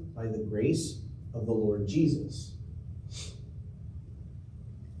saved by the grace of the Lord Jesus.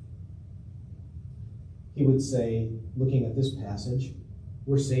 He would say, looking at this passage,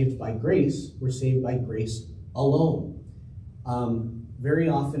 we're saved by grace alone. Very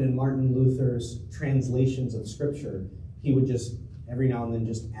often in Martin Luther's translations of Scripture, he would just, every now and then,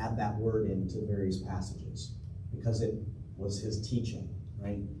 just add that word into various passages because it was his teaching,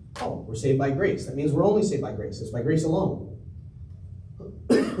 right? Oh, we're saved by grace. That means we're only saved by grace. It's by grace alone.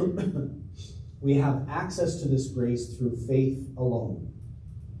 We have access to this grace through faith alone.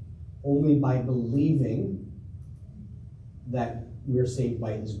 Only by believing that we're saved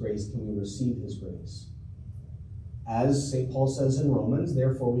by his grace can we receive his grace. As St. Paul says in Romans,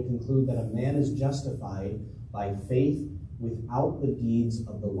 therefore we conclude that a man is justified by faith without the deeds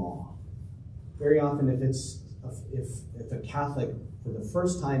of the law. Very often if a Catholic for the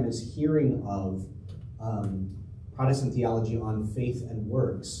first time is hearing of Protestant theology on faith and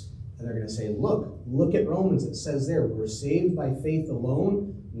works, and they're going to say, look at Romans, it says there, we're saved by faith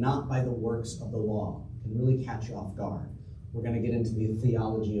alone, not by the works of the law. It can really catch you off guard. We're going to get into the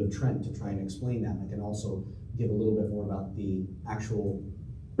theology of Trent to try and explain that. I can also give a little bit more about the actual,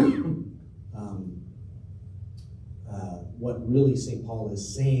 what really St. Paul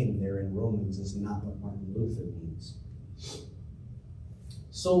is saying there in Romans is not what Martin Luther means.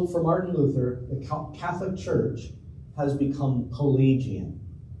 So for Martin Luther, the Catholic Church has become Pelagian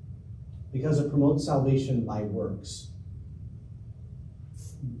because it promotes salvation by works.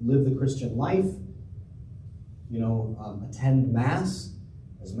 Live the Christian life, attend Mass,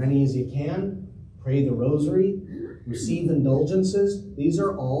 as many as you can, pray the rosary, receive indulgences. These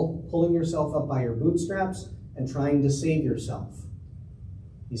are all pulling yourself up by your bootstraps and trying to save yourself.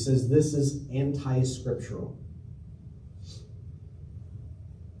 He says this is anti-scriptural.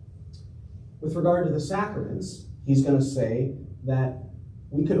 With regard to the sacraments, he's going to say that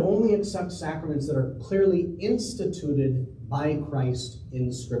we could only accept sacraments that are clearly instituted by Christ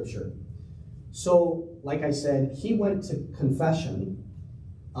in Scripture. So, like I said, he went to confession,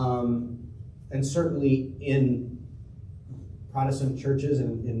 and certainly in Protestant churches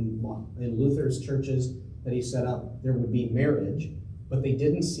and in Luther's churches that he set up, there would be marriage, but they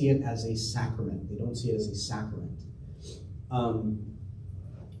didn't see it as a sacrament. They don't see it as a sacrament.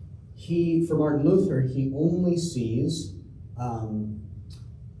 For Martin Luther, he only sees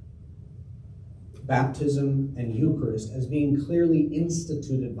baptism and Eucharist as being clearly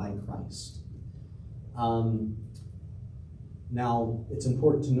instituted by Christ. Now, it's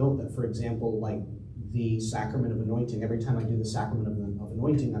important to note that, for example, like the sacrament of anointing, every time I do the sacrament of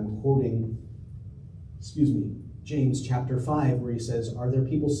anointing, I'm quoting, James chapter 5, where he says, "Are there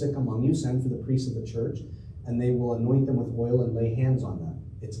people sick among you? Send for the priests of the church, and they will anoint them with oil and lay hands on them."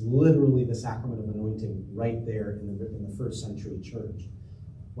 It's literally the sacrament of anointing right there in the first century church.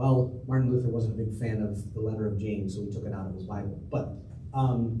 Well, Martin Luther wasn't a big fan of the letter of James, so he took it out of his Bible. But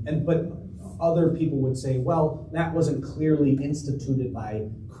other people would say, well, that wasn't clearly instituted by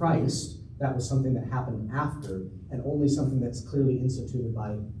Christ. That was something that happened after, and only something that's clearly instituted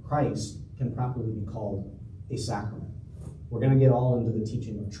by Christ can properly be called a sacrament. We're going to get all into the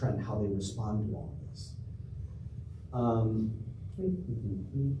teaching of Trent, how they respond to all of this.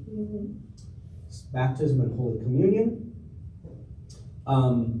 Baptism and Holy Communion.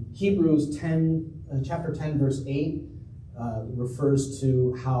 Hebrews chapter 10, verse 8 refers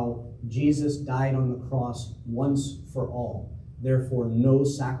to how Jesus died on the cross once for all. Therefore, no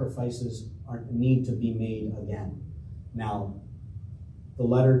sacrifices need to be made again. Now, the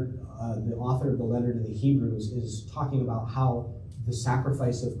author of the letter to the Hebrews is talking about how the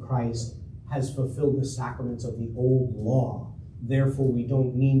sacrifice of Christ has fulfilled the sacraments of the old law. Therefore, we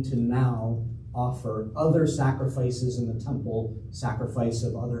don't need to now offer other sacrifices in the temple, sacrifice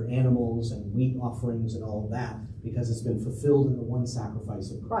of other animals and wheat offerings and all of that, because it's been fulfilled in the one sacrifice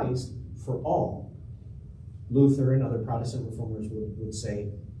of Christ for all. Luther and other Protestant reformers would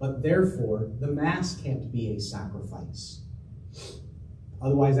say, but therefore, the Mass can't be a sacrifice.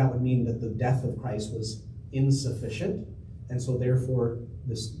 Otherwise, that would mean that the death of Christ was insufficient, and so therefore,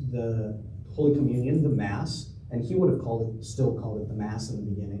 the Holy Communion, the Mass, and he would have still called it the Mass in the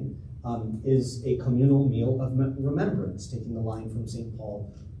beginning, is a communal meal of remembrance, taking the line from St.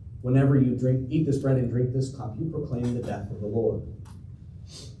 Paul, whenever you eat this bread and drink this cup, you proclaim the death of the Lord.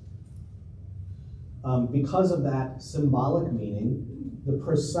 because of that symbolic meaning,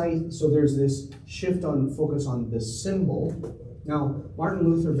 so there's this shift on focus on the symbol. Now, Martin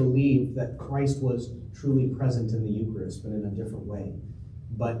Luther believed that Christ was truly present in the Eucharist, but in a different way.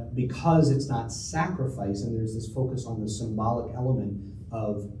 But because it's not sacrifice, and there's this focus on the symbolic element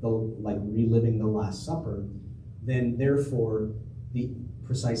of reliving the Last Supper, then therefore the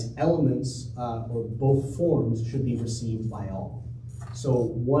precise elements or both forms should be received by all. So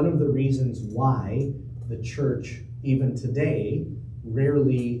one of the reasons why the church, even today,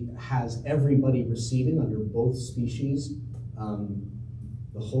 rarely has everybody receiving under both species,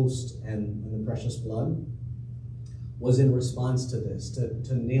 the host and the precious blood, was in response to this,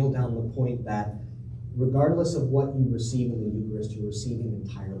 to nail down the point that regardless of what you receive in the Eucharist, you're receiving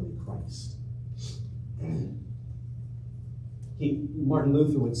entirely Christ. Martin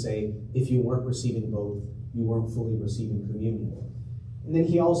Luther would say, if you weren't receiving both, you weren't fully receiving communion. And then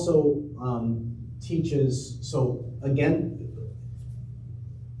he also teaches, so again,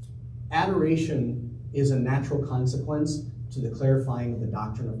 adoration is a natural consequence to the clarifying of the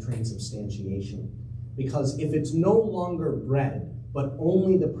doctrine of transubstantiation. Because if it's no longer bread, but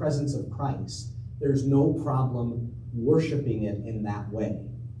only the presence of Christ, there's no problem worshiping it in that way.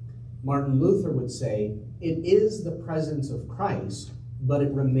 Martin Luther would say, it is the presence of Christ, but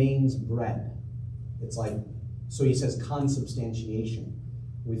it remains bread. It's like, so he says consubstantiation.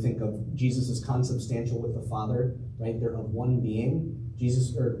 We think of Jesus as consubstantial with the Father, right? They're of one being.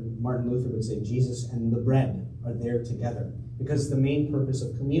 Martin Luther would say Jesus and the bread are there together. Because the main purpose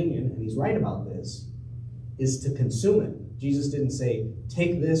of communion, and he's right about this, is to consume it. Jesus didn't say,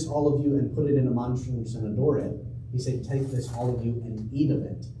 take this, all of you, and put it in a monstrance and adore it. He said, take this, all of you, and eat of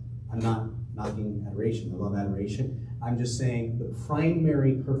it. I'm not knocking adoration. I love adoration. I'm just saying the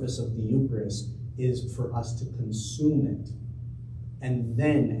primary purpose of the Eucharist is for us to consume it. And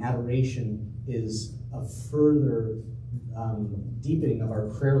then adoration is a further deepening of our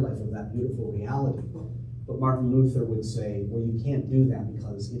prayer life of that beautiful reality. But Martin Luther would say, well, you can't do that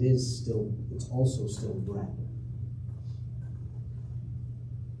because it's also still bread.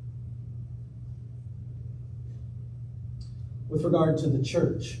 With regard to the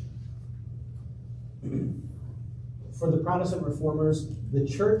church, for the Protestant reformers, the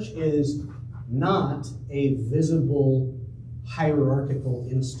church is not a visible hierarchical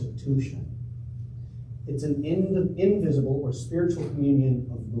institution. It's an invisible or spiritual communion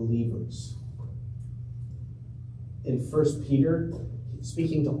of believers. In 1 Peter,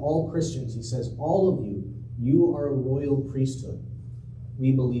 speaking to all Christians, he says, all of you, you are a royal priesthood.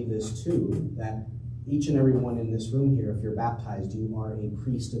 We believe this too, that each and every one in this room here, if you're baptized, you are a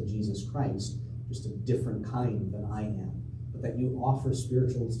priest of Jesus Christ, just a different kind than I am. But that you offer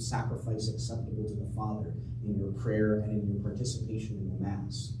spiritual sacrifice acceptable to the Father in your prayer and in your participation in the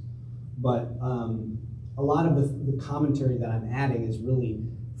Mass. But a lot of the commentary that I'm adding is really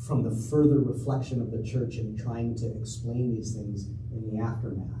from the further reflection of the church and trying to explain these things in the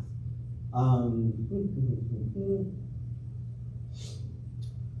aftermath.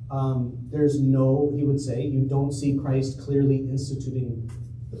 He would say, you don't see Christ clearly instituting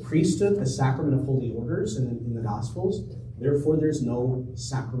the priesthood, a sacrament of holy orders in the Gospels. Therefore, there's no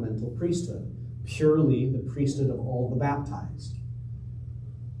sacramental priesthood, purely the priesthood of all the baptized.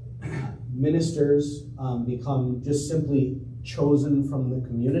 Ministers become just simply chosen from the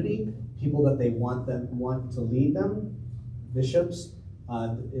community, people that they want to lead them, bishops.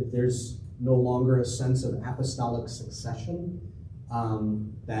 If there's no longer a sense of apostolic succession,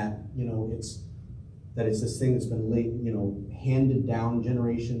 that it's this thing that's been handed down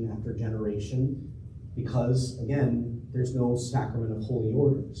generation after generation, because again, there's no sacrament of holy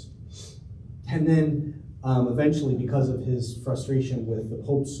orders. And then eventually, because of his frustration with the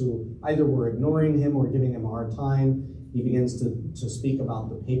popes who either were ignoring him or giving him a hard time, he begins to speak about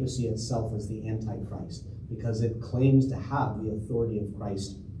the papacy itself as the Antichrist, because it claims to have the authority of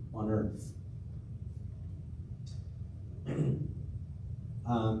Christ on earth.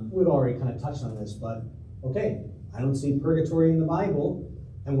 We've already kind of touched on this, but okay, I don't see purgatory in the Bible,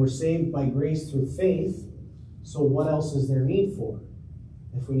 and we're saved by grace through faith, so what else is there need for?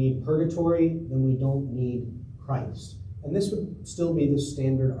 If we need purgatory, then we don't need Christ. And this would still be the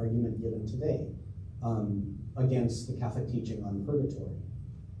standard argument given today against the Catholic teaching on purgatory.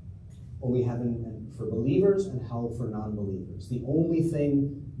 Only heaven for believers and hell for non-believers. The only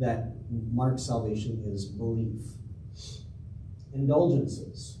thing that marks salvation is belief.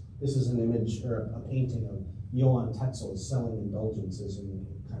 Indulgences. This is an image or a painting of Johann Tetzel selling indulgences in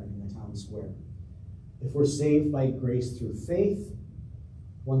the town square. If we're saved by grace through faith,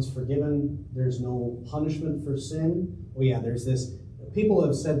 once forgiven, there's no punishment for sin. Oh yeah, there's this people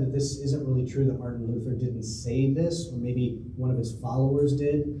have said that this isn't really true, that Martin Luther didn't say this, or maybe one of his followers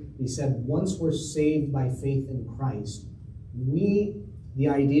did. He said, once we're saved by faith in Christ, the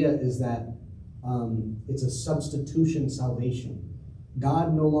idea is that it's a substitution salvation.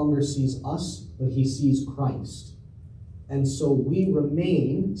 God no longer sees us, but he sees Christ. And so we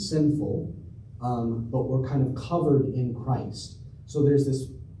remain sinful, but we're kind of covered in Christ. So there's this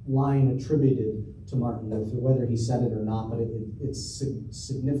line attributed to Martin Luther, whether he said it or not, but it's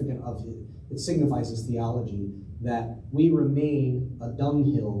significant of it. It signifies his theology that we remain a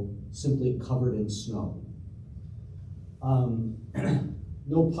dunghill simply covered in snow.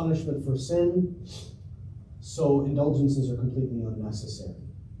 No punishment for sin, so indulgences are completely unnecessary.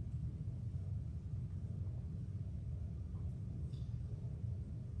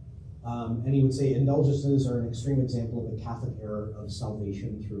 And he would say indulgences are an extreme example of the Catholic error of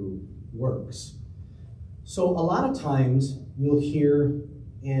salvation through works. So a lot of times you'll hear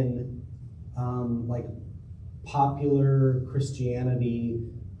in like popular Christianity,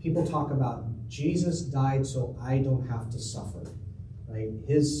 people talk about Jesus died so I don't have to suffer, right?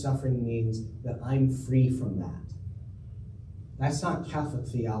 His suffering means that I'm free from that. That's not Catholic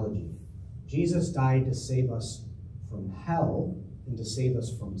theology. Jesus died to save us from hell and to save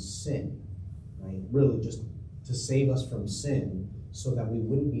us from sin, right? Really just to save us from sin so that we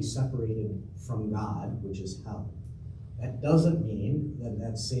wouldn't be separated from God, which is hell. That doesn't mean that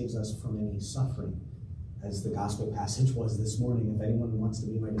that saves us from any suffering. As the gospel passage was this morning, if anyone wants to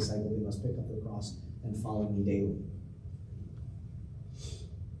be my disciple, they must pick up their cross and follow me daily.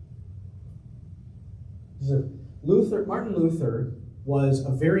 Martin Luther was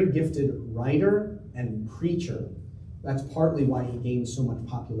a very gifted writer and preacher. That's partly why he gained so much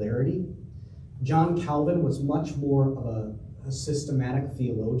popularity. John Calvin was much more of a systematic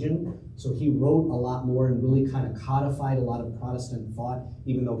theologian, so he wrote a lot more and really kind of codified a lot of Protestant thought,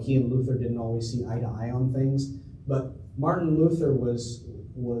 even though he and Luther didn't always see eye to eye on things. But Martin Luther was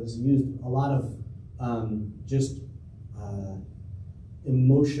used a lot of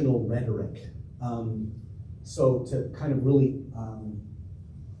emotional rhetoric, so to kind of really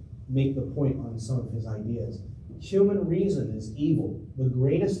make the point on some of his ideas. Human reason is evil, the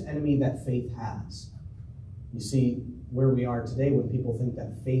greatest enemy that faith has. You see where we are today when people think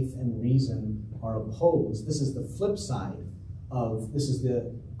that faith and reason are opposed. This is the flip side of, this is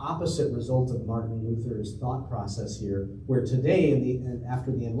the opposite result of Martin Luther's thought process here, where today,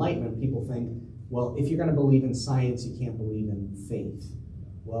 after the Enlightenment, people think, well, if you're going to believe in science, you can't believe in faith.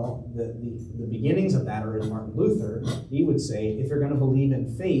 Well, the beginnings of that are in Martin Luther. He would say, if you're going to believe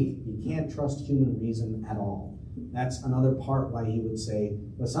in faith, you can't trust human reason at all. That's another part why he would say,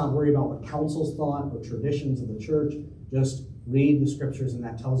 let's not worry about what councils thought or traditions of the church. Just read the scriptures and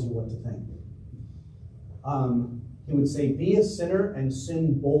that tells you what to think. He would say, be a sinner and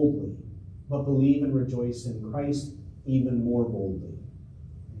sin boldly, but believe and rejoice in Christ even more boldly.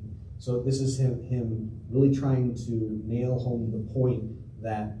 So this is him really trying to nail home the point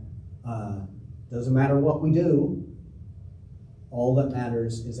that doesn't matter what we do, all that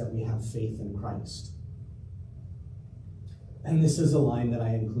matters is that we have faith in Christ. And this is a line that I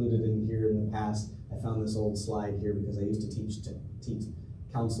included in here in the past. I found this old slide here because I used to teach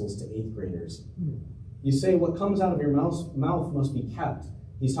counsels to 8th graders. You say what comes out of your mouth must be kept.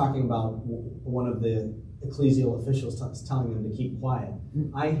 He's talking about one of the ecclesial officials telling them to keep quiet.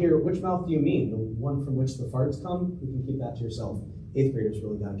 I hear, which mouth do you mean? The one from which the farts come? You can keep that to yourself. 8th graders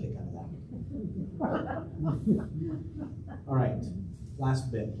really got a kick out of that. All right,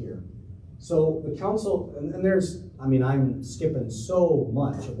 last bit here. So the council, and there's, I mean, I'm skipping so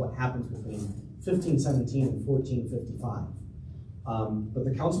much of what happens between 1517 and 1455. But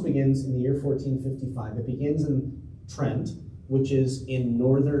the council begins in the year 1455. It begins in Trent, which is in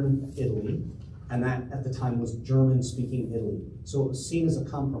northern Italy, and that at the time was German-speaking Italy. So it was seen as a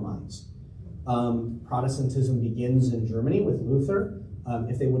compromise. Protestantism begins in Germany with Luther.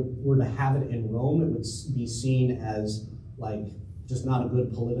 If they were to have it in Rome, it would be seen as like just not a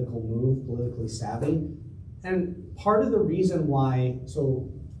good political move, politically savvy. And part of the reason why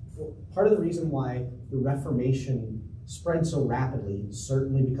the Reformation spread so rapidly,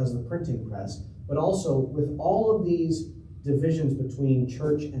 certainly because of the printing press, but also with all of these divisions between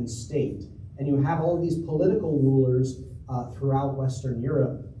church and state, and you have all of these political rulers throughout Western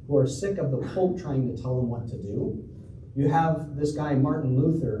Europe who are sick of the Pope trying to tell them what to do. You have this guy, Martin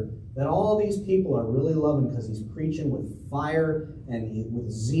Luther, that all these people are really loving because he's preaching with fire and with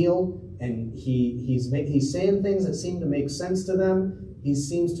zeal, and he's saying things that seem to make sense to them. He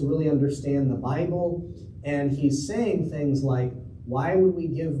seems to really understand the Bible, and he's saying things like, why would we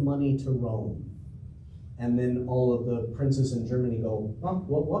give money to Rome? And then all of the princes in Germany go, huh,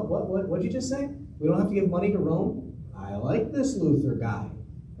 what'd you just say? We don't have to give money to Rome? I like this Luther guy,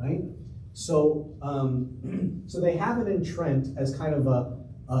 right? So, so they have it in Trent as kind of a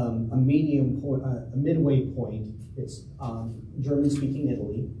medium point, a midway point. It's German-speaking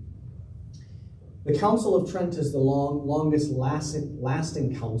Italy. The Council of Trent is the longest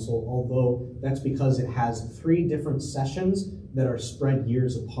lasting council, although that's because it has 3 different sessions that are spread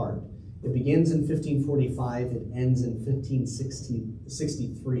years apart. It begins in 1545, it ends in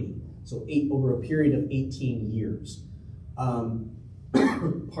 1563, so over a period of 18 years.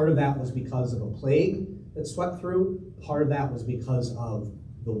 Part of that was because of a plague that swept through. Part of that was because of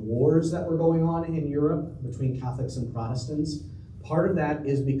the wars that were going on in Europe between Catholics and Protestants. Part of that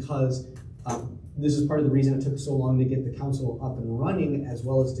is because this is part of the reason it took so long to get the council up and running, as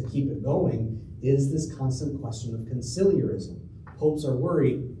well as to keep it going, is this constant question of conciliarism. Popes are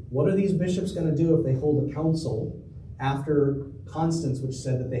worried, what are these bishops going to do if they hold a council after Constance, which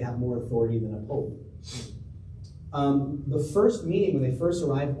said that they have more authority than a pope? The first meeting, when they first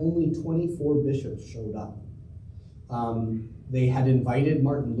arrived, only 24 bishops showed up. They had invited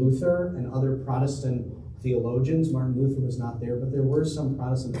Martin Luther and other Protestant theologians. Martin Luther was not there, but there were some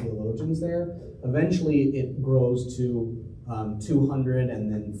Protestant theologians there. Eventually, it grows to 200 and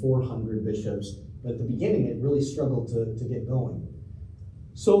then 400 bishops. But at the beginning, it really struggled to get going.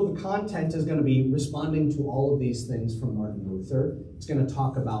 So the content is going to be responding to all of these things from Martin Luther. It's going to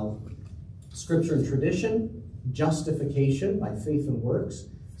talk about scripture and tradition, justification by faith and works.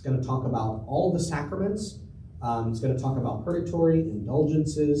 It's going to talk about all the sacraments. It's going to talk about purgatory,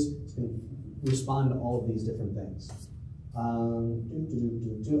 indulgences. It's going to respond to all of these different things.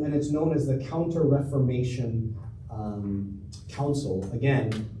 And it's known as the Counter-Reformation Council.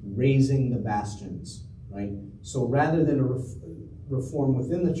 Again, raising the bastions, right? So rather than a reform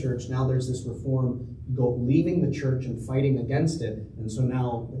within the church, now there's this reform leaving the church and fighting against it. And so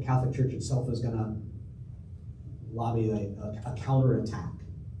now the Catholic Church itself is going to lobby a counterattack.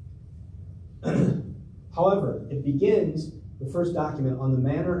 However, it begins, the first document, on the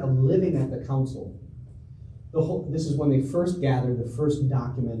manner of living at the council. This is when they first gathered, the first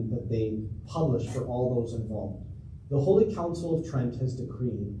document that they published for all those involved. The Holy Council of Trent has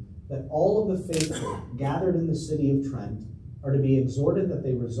decreed that all of the faithful gathered in the city of Trent are to be exhorted that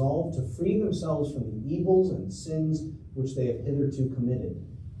they resolve to free themselves from the evils and sins which they have hitherto committed,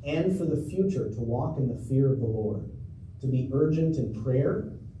 and for the future to walk in the fear of the Lord, to be urgent in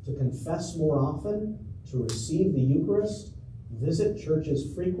prayer, to confess more often, to receive the Eucharist, visit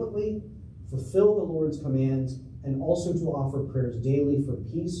churches frequently, fulfill the Lord's commands, and also to offer prayers daily for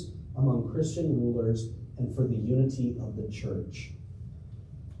peace among Christian rulers and for the unity of the church.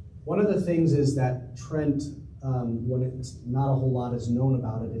 One of the things is that Trent, when it's not a whole lot is known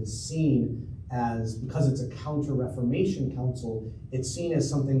about it, it's seen as, because it's a Counter-Reformation council, it's seen as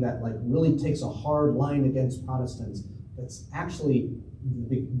something that really takes a hard line against Protestants. That's actually,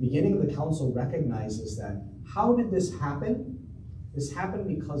 the beginning of the council recognizes that. How did this happen? This happened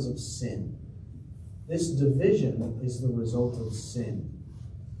because of sin. This division is the result of sin.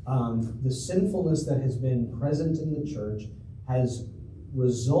 The sinfulness that has been present in the church has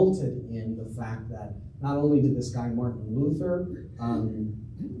resulted in the fact that not only did this guy Martin Luther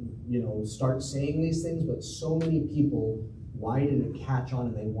start saying these things, but so many people, why did it catch on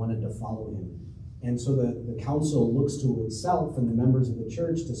and they wanted to follow him? And so the council looks to itself and the members of the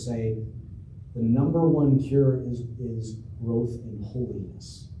church to say, the number one cure is growth in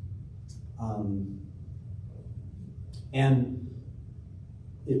holiness. And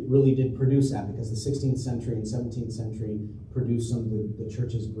it really did produce that, because the 16th century and 17th century produced some of the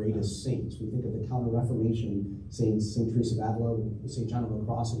church's greatest saints. We think of the Counter-Reformation saints, St. Teresa of Avila, St. John of the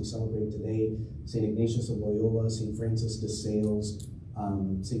Cross, who we celebrate today, St. Ignatius of Loyola, St. Francis de Sales,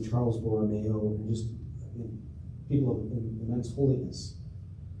 St. Charles Borromeo, and just people of immense holiness.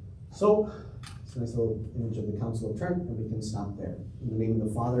 So, it's a nice little image of the Council of Trent, and we can stop there. In the name of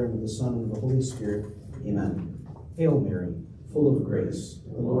the Father, and of the Son, and of the Holy Spirit, amen. Hail Mary, full of grace,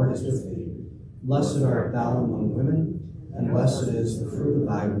 the Lord is with thee. Blessed art thou among women, and blessed is the fruit of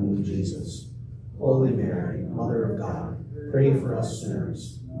thy womb, Jesus. Holy Mary, Mother of God, pray for us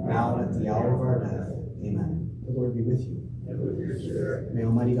sinners, now and at the hour of our death. Amen. The Lord be with you. And with your spirit. May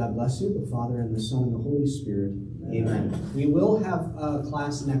Almighty God bless you, the Father, and the Son, and the Holy Spirit. Amen. We will have a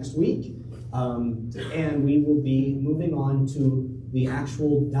class next week, and we will be moving on to the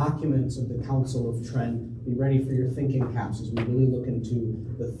actual documents of the Council of Trent. Be ready for your thinking caps as we really look into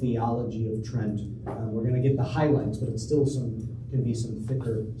the theology of Trent. We're going to get the highlights, but it's still can be some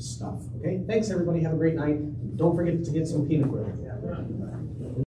thicker stuff. Okay? Thanks, everybody. Have a great night. Don't forget to get some peanut brittle.